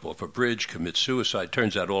crazy, jump off a bridge, commit suicide.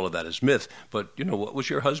 Turns out all of that is myth. But what was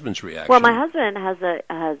your husband's reaction? Well, my husband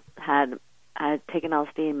has taken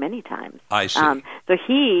LSD many times. I see. So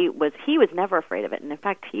he was never afraid of it, and in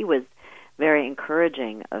fact, he was very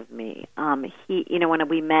encouraging of me. When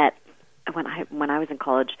we met, when I was in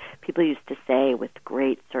college, people used to say with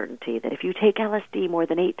great certainty that if you take LSD more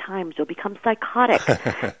than 8 times, you'll become psychotic.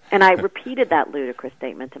 And I repeated that ludicrous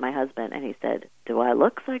statement to my husband, and he said, "Do I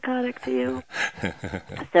look psychotic to you?"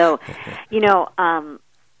 So,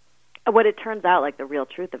 what it turns out, like the real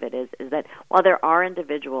truth of it is that while there are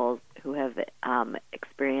individuals who have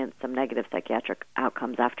experienced some negative psychiatric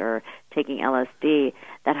outcomes after taking LSD,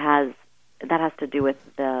 that has to do with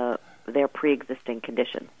their pre-existing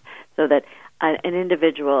conditions. So that an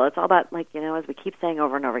individual, it's all about, as we keep saying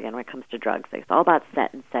over and over again when it comes to drugs, it's all about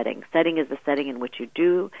set and setting. Setting is the setting in which you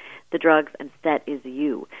do the drugs, and set is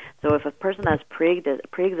you. So if a person has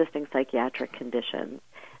pre-existing psychiatric conditions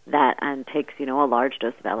and takes, a large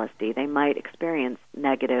dose of LSD, they might experience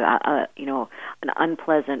negative, an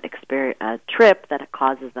unpleasant trip that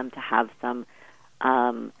causes them to have some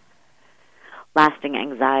lasting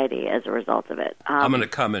anxiety as a result of it. I'm going to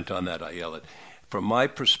comment on that, Ayelet. From my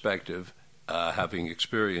perspective, having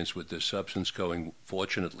experience with this substance going,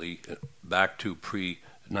 fortunately, back to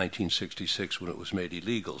pre-1966 when it was made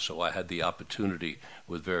illegal, so I had the opportunity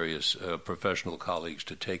with various professional colleagues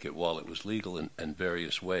to take it while it was legal in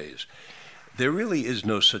various ways. There really is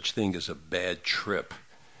no such thing as a bad trip.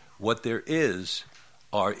 What there is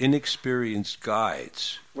are inexperienced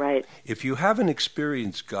guides. Right. If you have an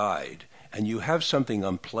experienced guide and you have something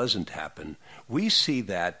unpleasant happen, we see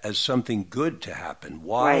that as something good to happen.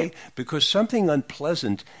 Why? Right. Because something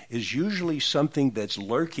unpleasant is usually something that's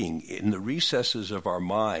lurking in the recesses of our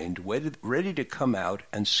mind, ready to come out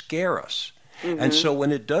and scare us. Mm-hmm. And so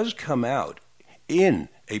when it does come out in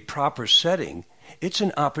a proper setting, it's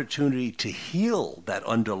an opportunity to heal that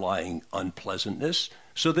underlying unpleasantness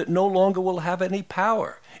so that no longer will have any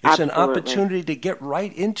power. It's Absolutely. An opportunity to get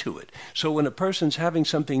right into it. So when a person's having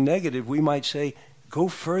something negative, we might say, go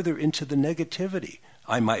further into the negativity.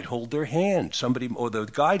 I might hold their hand. Somebody or the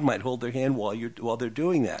guide might hold their hand while they're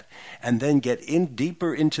doing that, and then get in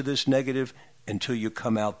deeper into this negative until you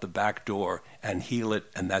come out the back door and heal it,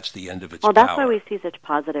 and that's the end of its power. Well, that's why we see such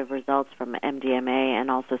positive results from MDMA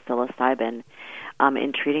and also psilocybin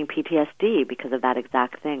in treating PTSD, because of that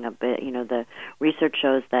exact thing. The research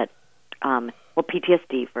shows that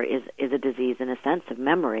PTSD is a disease in a sense of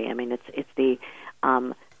memory. I mean, it's the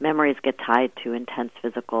memories get tied to intense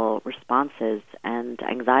physical responses and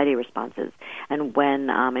anxiety responses. And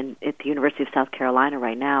when at the University of South Carolina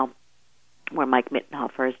right now, where Mike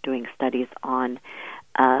Mittenhofer is doing studies on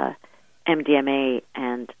MDMA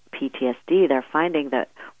and PTSD, they're finding that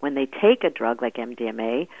when they take a drug like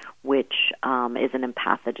MDMA, which is an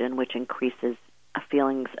empathogen, which increases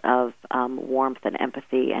feelings of warmth and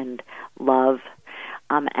empathy and love,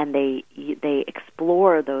 and they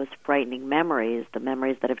explore those frightening memories, the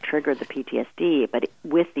memories that have triggered the PTSD, but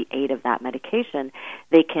with the aid of that medication,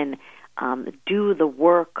 they can do the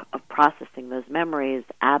work of processing those memories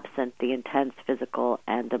absent the intense physical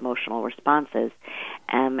and emotional responses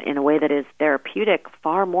in a way that is therapeutic,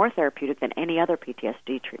 far more therapeutic than any other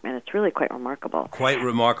PTSD treatment. It's really quite remarkable. Quite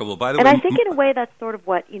remarkable. By the way, and I think in a way that's sort of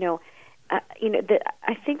what,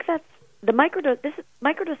 I think that's the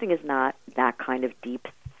microdosing is not that kind of deep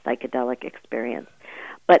psychedelic experience.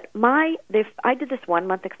 But I did this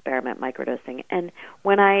 1-month experiment, microdosing, and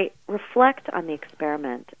when I reflect on the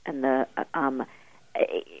experiment, and the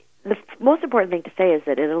most important thing to say is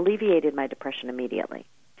that it alleviated my depression immediately.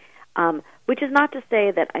 Which is not to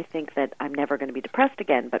say that I think that I'm never going to be depressed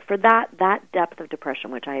again, but for that depth of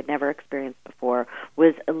depression, which I had never experienced before,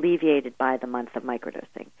 was alleviated by the month of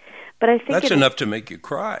microdosing. But I think that's enough to make you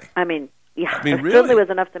cry. I mean, yeah, I mean, it really? certainly was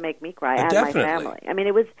enough to make me cry and Definitely. my family. I mean,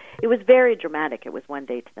 it was very dramatic. It was one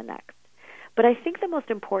day to the next. But I think the most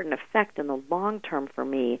important effect in the long term for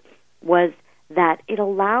me was that it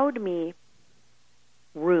allowed me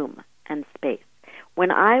room and space.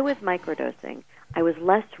 When I was microdosing, I was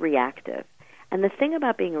less reactive. And the thing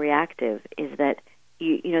about being reactive is that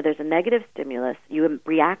you know there's a negative stimulus, you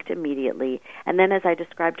react immediately, and then as I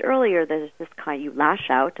described earlier, there's this kind you lash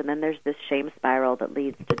out, and then there's this shame spiral that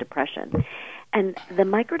leads to depression. And the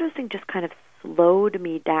microdosing just kind of slowed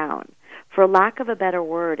me down. For lack of a better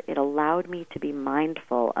word, it allowed me to be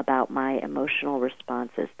mindful about my emotional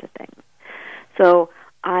responses to things. So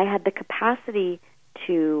I had the capacity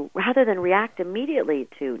to, rather than react immediately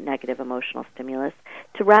to negative emotional stimulus,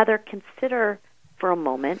 to rather consider for a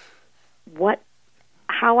moment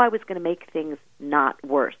how I was going to make things not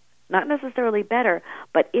worse. Not necessarily better,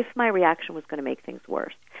 but if my reaction was going to make things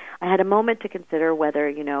worse. I had a moment to consider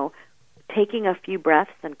whether, taking a few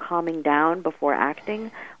breaths and calming down before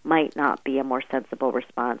acting might not be a more sensible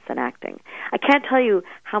response than acting. I can't tell you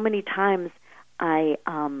how many times I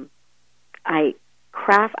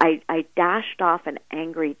dashed off an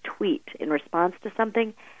angry tweet in response to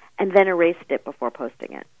something and then erased it before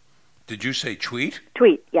posting it. Did you say tweet?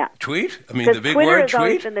 Tweet, yeah. Tweet? I mean, the big Twitter word has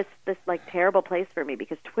always tweet? been this like terrible place for me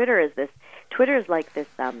because Twitter is like this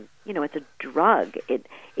it's a drug.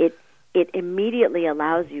 It immediately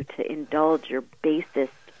allows you to indulge your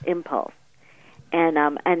basest impulse. And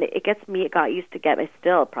it got used to it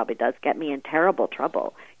still probably does get me in terrible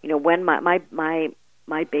trouble. When my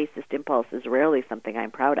basest impulse is rarely something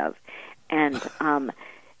I'm proud of. And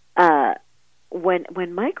when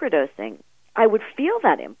microdosing, I would feel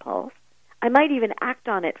that impulse. I might even act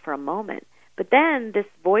on it for a moment. But then this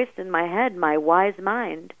voice in my head, my wise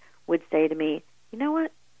mind, would say to me, you know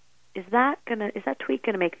what? Is that tweet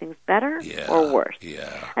gonna make things better or worse?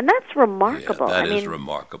 Yeah. And that's remarkable. Yeah, that is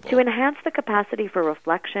remarkable. To enhance the capacity for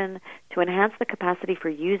reflection, to enhance the capacity for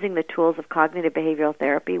using the tools of cognitive behavioral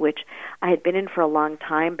therapy, which I had been in for a long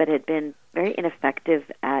time but had been very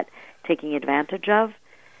ineffective at taking advantage of,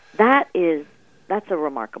 that's a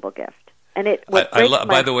remarkable gift. And it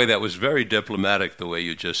by the way, that was very diplomatic the way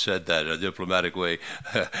you just said that, a diplomatic way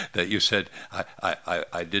that you said,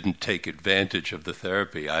 I didn't take advantage of the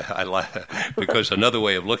therapy. Because another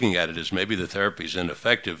way of looking at it is maybe the therapy's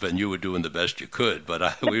ineffective and you were doing the best you could. But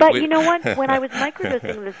you know what? When I was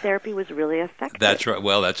microdosing, the therapy was really effective. That's right.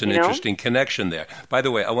 Well, that's an interesting connection there. By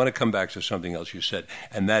the way, I want to come back to something else you said,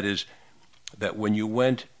 and that is that when you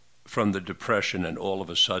went from the depression and all of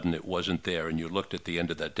a sudden it wasn't there and you looked at the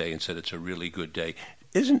end of that day and said it's a really good day,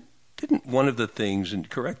 didn't one of the things, and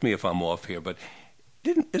correct me if I'm off here, but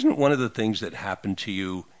isn't one of the things that happened to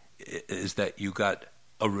you is that you got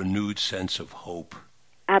a renewed sense of hope?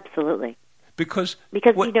 Absolutely. Because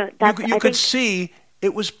you could see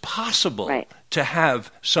it was possible to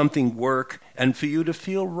have something work and for you to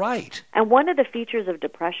feel right. And one of the features of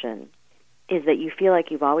depression is that you feel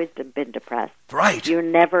like you've always been depressed. Right. You're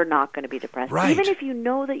never not going to be depressed. Right. Even if you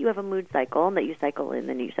know that you have a mood cycle and that you cycle in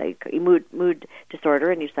and you mood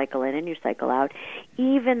disorder and you cycle in and you cycle out,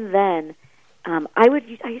 even then, I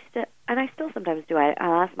used to, and I still sometimes do,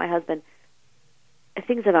 I'll ask my husband,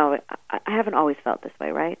 things that I haven't always felt this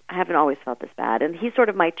way, right? I haven't always felt this bad. And he sort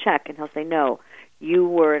of might check and he'll say, no, you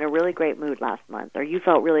were in a really great mood last month, or you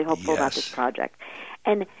felt really hopeful about this project.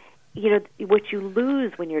 And, what you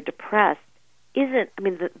lose when you're depressed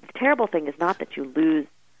the terrible thing is not that you lose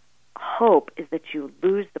hope, is that you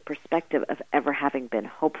lose the perspective of ever having been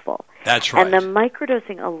hopeful. That's right. And the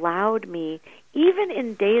microdosing allowed me, even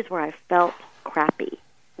in days where I felt crappy,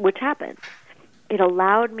 which happens, it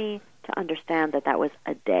allowed me to understand that was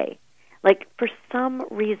a day. Like, for some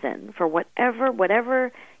reason, for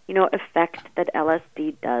whatever effect that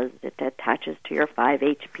LSD does, it attaches to your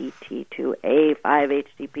 5-HTP2A,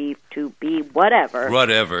 5-HTP2B, whatever.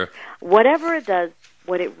 Whatever it does,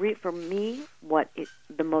 for me,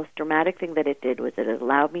 the most dramatic thing that it did was it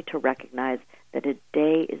allowed me to recognize that a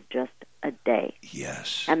day is just a day.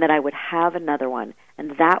 Yes. And that I would have another one.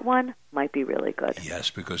 And that one might be really good. Yes,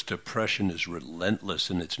 because depression is relentless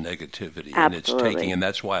in its negativity. Absolutely. And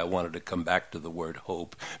that's why I wanted to come back to the word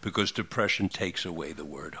hope, because depression takes away the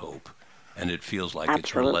word hope. And it feels like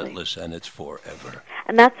It's relentless and it's forever.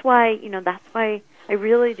 And that's why I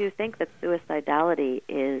really do think that suicidality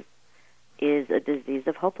is a disease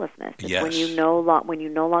of hopelessness. It's yes. when you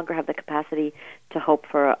no longer have the capacity to hope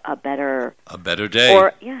for a better day.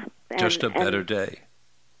 Or just a better day.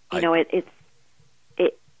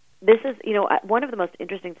 This is, one of the most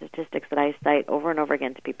interesting statistics that I cite over and over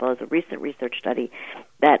again to people is a recent research study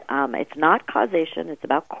that it's not causation, it's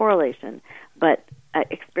about correlation, but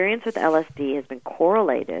experience with LSD has been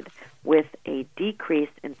correlated with a decrease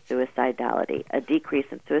in suicidality, a decrease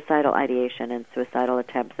in suicidal ideation and suicidal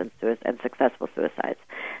attempts and successful suicides.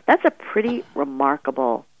 That's a pretty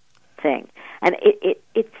remarkable thing. And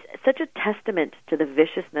it's such a testament to the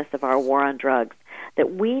viciousness of our war on drugs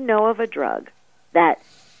that we know of a drug that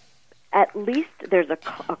at least there's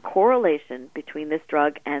a correlation between this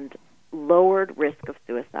drug and lowered risk of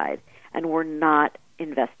suicide, and we're not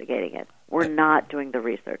investigating it. We're not doing the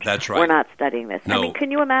research. That's right. We're not studying this. No. I mean,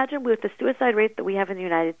 can you imagine with the suicide rate that we have in the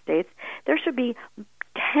United States, there should be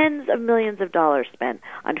tens of millions of dollars spent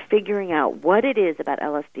on figuring out what it is about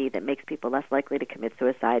LSD that makes people less likely to commit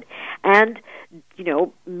suicide and,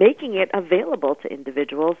 making it available to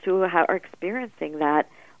individuals who are experiencing that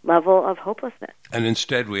level of hopelessness. And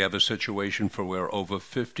instead we have a situation for where over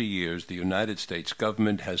 50 years the United States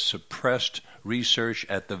government has suppressed research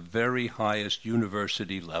at the very highest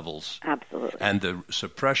university levels. Absolutely. And the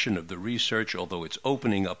suppression of the research, although it's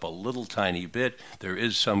opening up a little tiny bit, there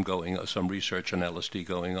is some research on LSD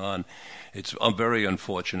going on. It's very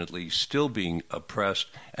unfortunately still being oppressed,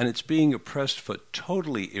 and it's being oppressed for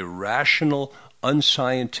totally irrational,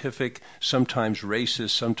 unscientific, sometimes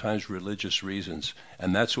racist, sometimes religious reasons,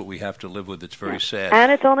 and that's what we have to live with. It's very sad,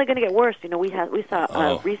 and it's only going to get worse. We saw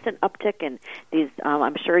a recent uptick in these.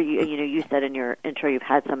 I'm sure you said in your intro you've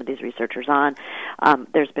had some of these researchers on.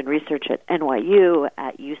 There's been research at NYU,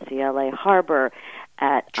 at UCLA Harbor,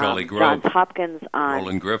 at Charlie Grove, Johns Hopkins, on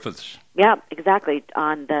Roland Griffiths. Yeah, exactly,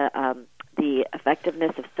 on the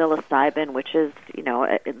effectiveness of psilocybin, which is,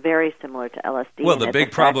 very similar to LSD. Well, the big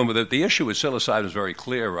problem with it, the issue with psilocybin is very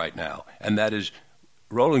clear right now, and that is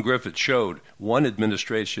Roland Griffiths showed one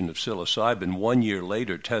administration of psilocybin 1 year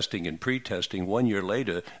later, testing and pre-testing, 1 year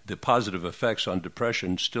later, the positive effects on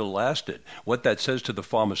depression still lasted. What that says to the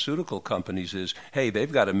pharmaceutical companies is, hey,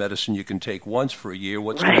 they've got a medicine you can take once for a year.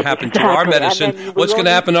 What's going to happen to our medicine? What's going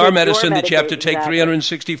to happen to our medicine that you have to take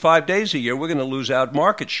 365 days a year? We're going to lose out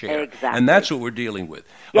market share. Exactly. And that's what we're dealing with.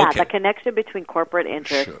 Yeah, okay. The connection between corporate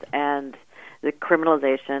interest and the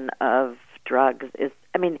criminalization of drugs is,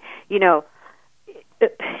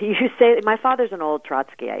 you say, my father's an old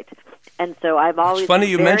Trotskyite, and so I've always. It's funny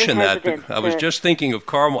you mention that. I was to, just thinking of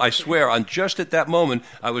Karl. I swear, just at that moment,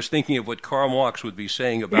 I was thinking of what Karl Marx would be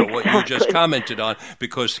saying about what you just commented on,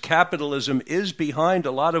 because capitalism is behind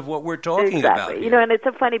a lot of what we're talking about here. And it's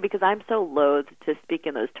so funny because I'm so loath to speak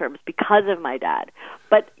in those terms because of my dad.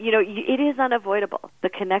 But it is unavoidable. The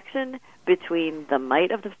connection between the might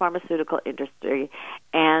of the pharmaceutical industry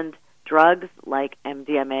and drugs like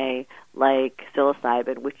MDMA, like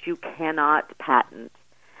psilocybin, which you cannot patent.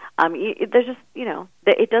 There's just,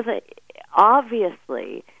 it doesn't,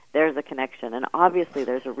 obviously there's a connection, and obviously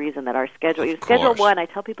there's a reason that our Schedule 1, I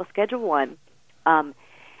tell people Schedule 1, a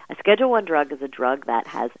Schedule 1 drug is a drug that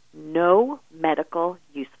has no medical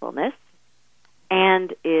usefulness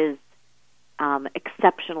and is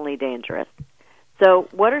exceptionally dangerous. So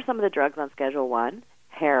what are some of the drugs on Schedule 1?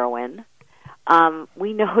 Heroin.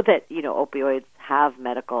 We know that opioids have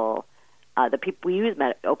medical. We use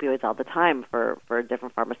opioids all the time for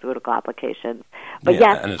different pharmaceutical applications. But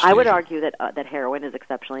yes, anesthesia. I would argue that heroin is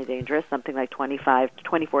exceptionally dangerous. Something like 24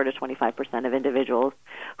 to 25% of individuals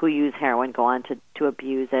who use heroin go on to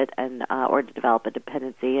abuse it and or to develop a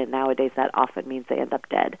dependency. And nowadays, that often means they end up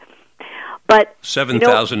dead. But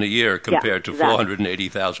 7,000 a year compared to exactly.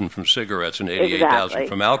 480,000 from cigarettes and 88,000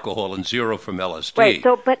 from alcohol and 0 from LSD. Right.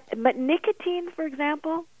 So, but nicotine, for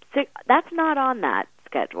example, that's not on that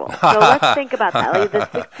schedule. So let's think about that. Like the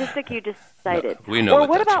statistic you just cited. No, we know or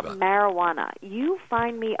what that's about marijuana? You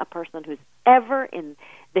find me a person who's ever in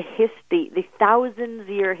the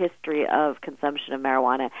 1,000-year history of consumption of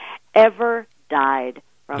marijuana ever died.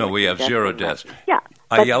 No, we have 0 deaths. Yeah,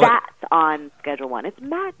 but that's on Schedule 1. It's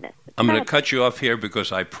madness. I'm going to cut you off here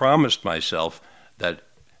because I promised myself that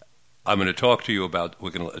I'm going to talk to you about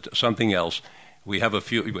something else. We have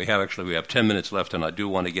 10 minutes left, and I do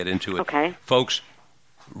want to get into it. Okay. Folks,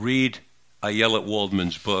 read Ayelet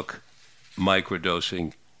Waldman's book,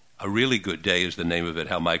 Microdosing. A Really Good Day is the name of it,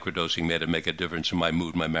 how microdosing made make a difference in my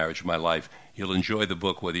mood, my marriage, my life. You'll enjoy the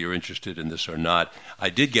book whether you're interested in this or not.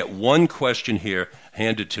 I did get one question here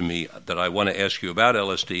handed to me that I want to ask you about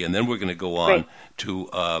LSD, and then we're going to go on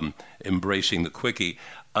to embracing the quickie.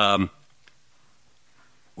 We're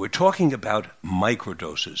talking about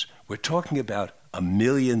microdoses. We're talking about a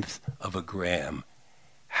millionth of a gram.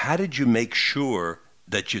 How did you make sure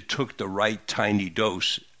that you took the right tiny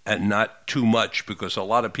dose and not too much, because a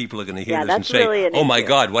lot of people are going to hear this and that's say, really an oh, my issue.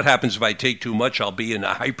 God, what happens if I take too much? I'll be in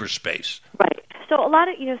a hyperspace. Right. So a lot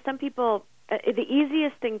of, some people, the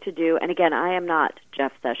easiest thing to do, and again, I am not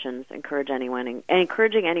Jeff Sessions encouraging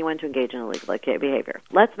anyone to engage in illegal behavior.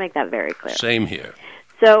 Let's make that very clear. Same here.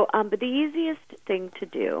 So, but the easiest thing to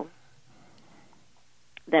do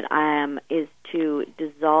is to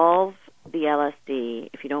dissolve the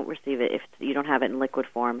LSD, if you don't receive it, if you don't have it in liquid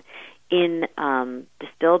form, in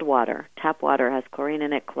distilled water. Tap water has chlorine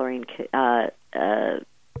in it. Chlorine causes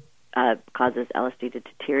LSD to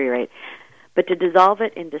deteriorate. But to dissolve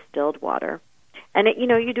it in distilled water, and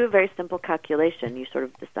you do a very simple calculation. You sort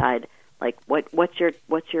of decide like what's your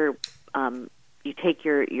you take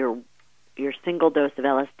your single dose of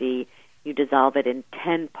LSD. You dissolve it in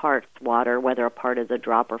 10 parts water, whether a part is a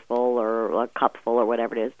dropper full or a cup full or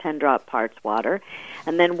whatever it is, 10 drop parts water.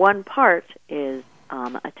 And then 1 part is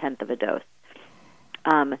a tenth of a dose.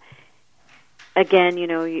 Again,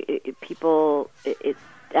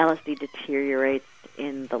 LSD deteriorates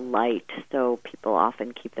in the light, so people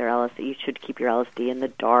often keep their LSD. You should keep your LSD in the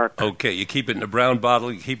dark. Okay, you keep it in a brown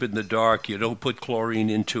bottle, you keep it in the dark, you don't put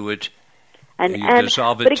chlorine into it. And you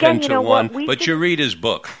dissolve it 10 to 1. But you read his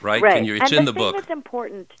book, right? Right. It's in the book. And the thing that's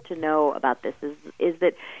important to know about this is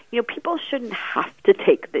that people shouldn't have to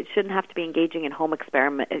be engaging in home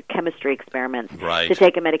chemistry experiments to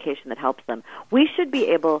take a medication that helps them. We should be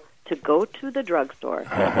able to go to the drugstore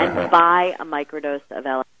and buy a microdose of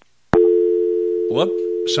LSD. Whoop!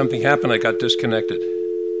 Something happened. I got disconnected.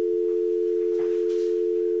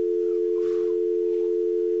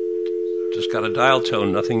 Just got a dial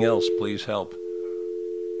tone, nothing else. Please help.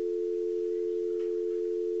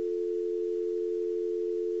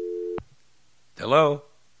 Hello?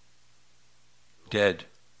 Dead.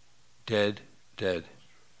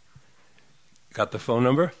 Got the phone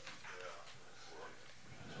number?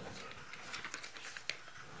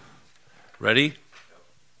 Ready?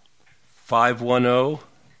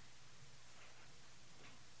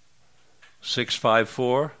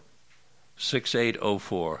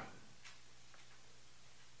 510-654-6804.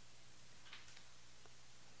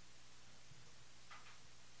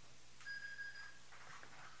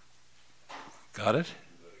 Got it?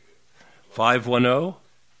 510? Yeah, we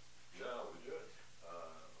did. Okay.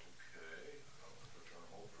 I'll put you on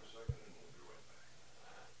hold for a second and we'll be right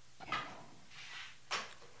back. What happened?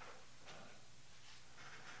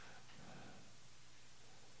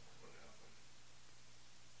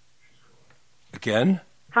 She's gone. Again?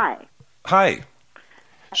 Hi.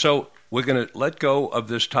 So we're going to let go of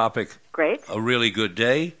this topic. Great. A really good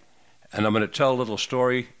day. And I'm going to tell a little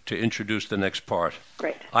story to introduce the next part.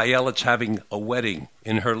 Great. Ayelet's having a wedding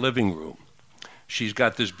in her living room. She's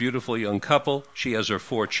got this beautiful young couple. She has her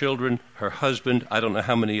 4 children, her husband. I don't know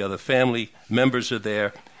how many other family members are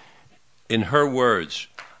there. In her words,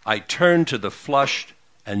 I turned to the flushed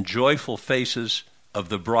and joyful faces of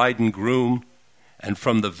the bride and groom, and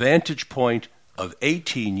from the vantage point of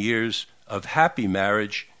 18 years of happy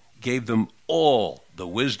marriage, gave them all the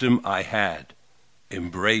wisdom I had.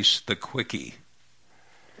 Embrace the quickie.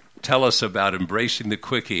 Tell us about embracing the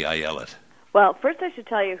quickie, Ayelet. Well, first I should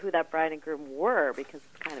tell you who that bride and groom were, because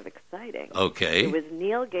it's kind of exciting. Okay. It was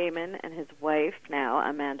Neil Gaiman and his wife now,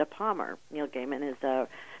 Amanda Palmer. Neil Gaiman is a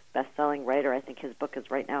best-selling writer. I think his book is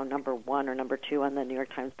right now number 1 or number 2 on the New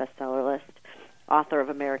York Times bestseller list. Author of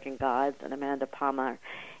American Gods, and Amanda Palmer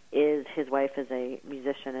his wife is a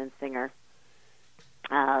musician and singer.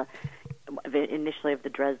 Initially of the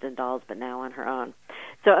Dresden Dolls, but now on her own.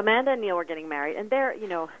 So Amanda and Neil were getting married, and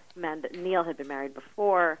Neil had been married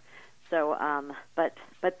before. So, but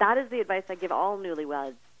that is the advice I give all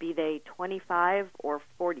newlyweds, be they 25 or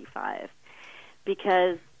 45,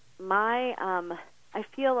 because I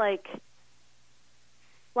feel like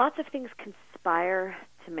lots of things conspire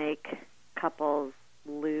to make couples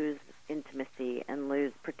lose intimacy and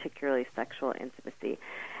lose particularly sexual intimacy,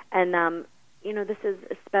 and this is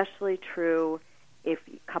especially true if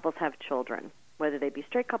couples have children, whether they be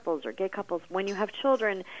straight couples or gay couples. When you have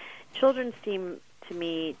children seem to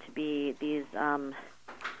me to be these,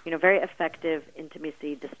 very effective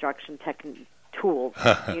intimacy destruction tools.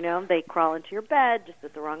 They crawl into your bed just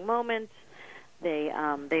at the wrong moment. They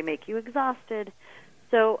make you exhausted.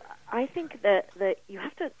 So I think that you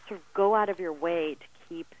have to sort of go out of your way to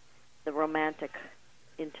keep the romantic,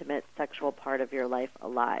 intimate, sexual part of your life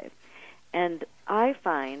alive. And I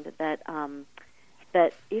find that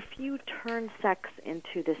that if you turn sex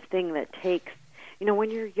into this thing that takes, when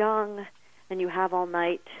you're young and you have all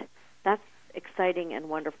night, that's exciting and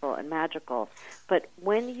wonderful and magical. But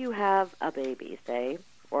when you have a baby, say,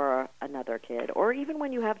 or another kid, or even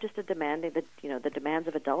when you have just the demands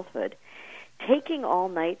of adulthood, taking all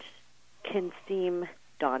night can seem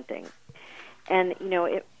daunting. And,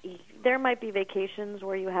 there might be vacations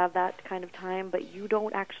where you have that kind of time, but you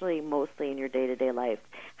don't actually, mostly in your day-to-day life,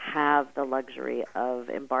 have the luxury of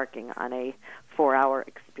embarking on a 4-hour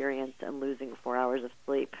experience and losing 4 hours of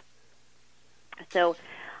sleep. So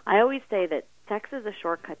I always say that sex is a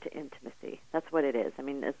shortcut to intimacy. That's what it is. I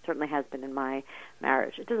mean, it certainly has been in my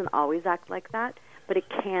marriage. It doesn't always act like that, but it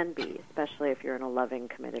can be, especially if you're in a loving,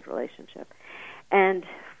 committed relationship. And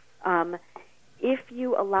if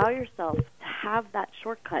you allow yourself to have that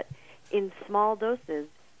shortcut in small doses,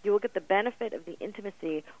 you will get the benefit of the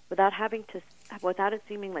intimacy without it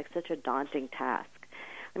seeming like such a daunting task.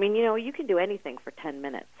 I mean, you can do anything for 10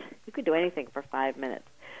 minutes. You can do anything for 5 minutes.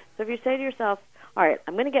 So if you say to yourself, all right,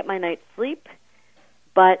 I'm going to get my night's sleep,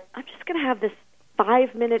 but I'm just going to have this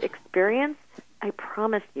 5-minute experience, I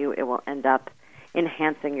promise you it will end up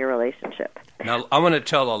enhancing your relationship. Now, I want to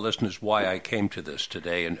tell our listeners why I came to this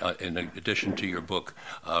today, in addition to your book,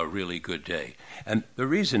 Really Good Day. And the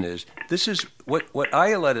reason is, this is what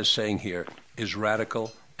Ayelet is saying here is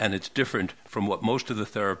radical, and it's different from what most of the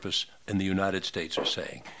therapists in the United States are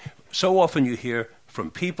saying. So often you hear from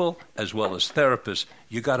people as well as therapists,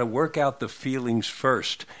 you got to work out the feelings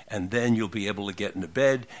first, and then you'll be able to get into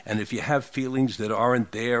bed. And if you have feelings that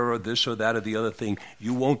aren't there, or this or that or the other thing,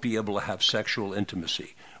 you won't be able to have sexual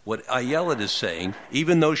intimacy. What Ayelet is saying,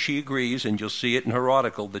 even though she agrees, and you'll see it in her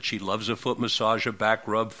article, that she loves a foot massage, a back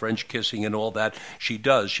rub, French kissing, and all that, she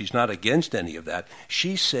does. She's not against any of that.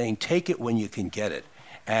 She's saying take it when you can get it.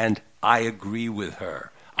 And I agree with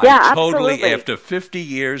her. Yeah, I totally, absolutely. after 50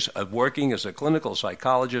 years of working as a clinical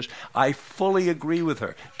psychologist, I fully agree with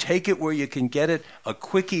her. Take it where you can get it. A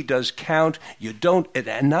quickie does count. You don't,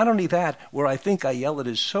 and not only that, where I think Ayelet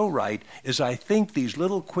is so right, is I think these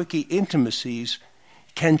little quickie intimacies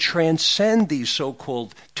can transcend these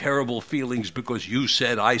so-called terrible feelings because you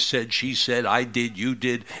said, I said, she said, I did, you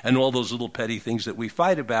did, and all those little petty things that we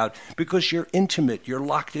fight about, because you're intimate, you're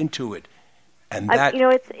locked into it. And that...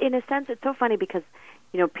 it's in a sense, it's so funny because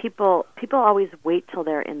people always wait till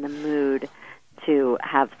they're in the mood to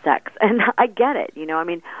have sex, and I get it,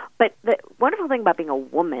 but the wonderful thing about being a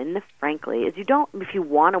woman, frankly, is if you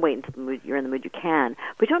want to wait until the mood, you're in the mood, you can,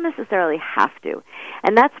 but you don't necessarily have to.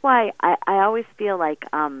 And that's why I always feel like,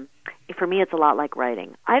 for me, it's a lot like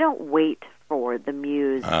writing. I don't wait for the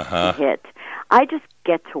muse to hit. I just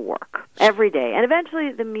get to work every day. And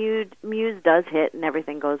eventually the muse does hit and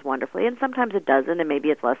everything goes wonderfully. And sometimes it doesn't, and maybe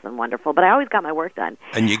it's less than wonderful. But I always got my work done.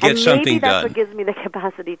 And you get something done. Maybe that's done. what gives me the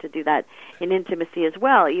capacity to do that in intimacy as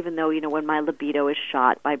well, even though, when my libido is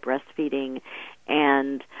shot by breastfeeding.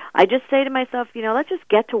 And I just say to myself, let's just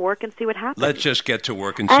get to work and see what happens. Let's just get to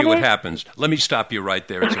work and see what happens. Let me stop you right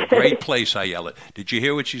there. It's a great place, Ayelet. Did you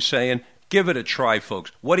hear what she's saying? Give it a try, folks.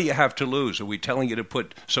 What do you have to lose? Are we telling you to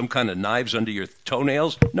put some kind of knives under your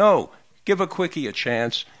toenails? No. Give a quickie a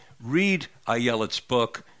chance. Read Ayelet's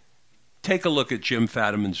book. Take a look at Jim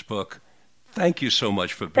Fadiman's book. Thank you so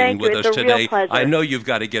much for being with us today. Real pleasure. I know you've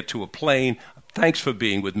got to get to a plane. Thanks for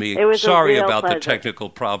being with me. It was Sorry a real about pleasure. the technical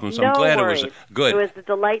problems. No I'm glad worries. it was good. It was a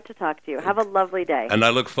delight to talk to you. Have a lovely day. And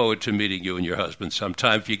I look forward to meeting you and your husband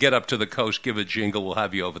sometime. If you get up to the coast, give a jingle. We'll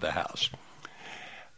have you over the house.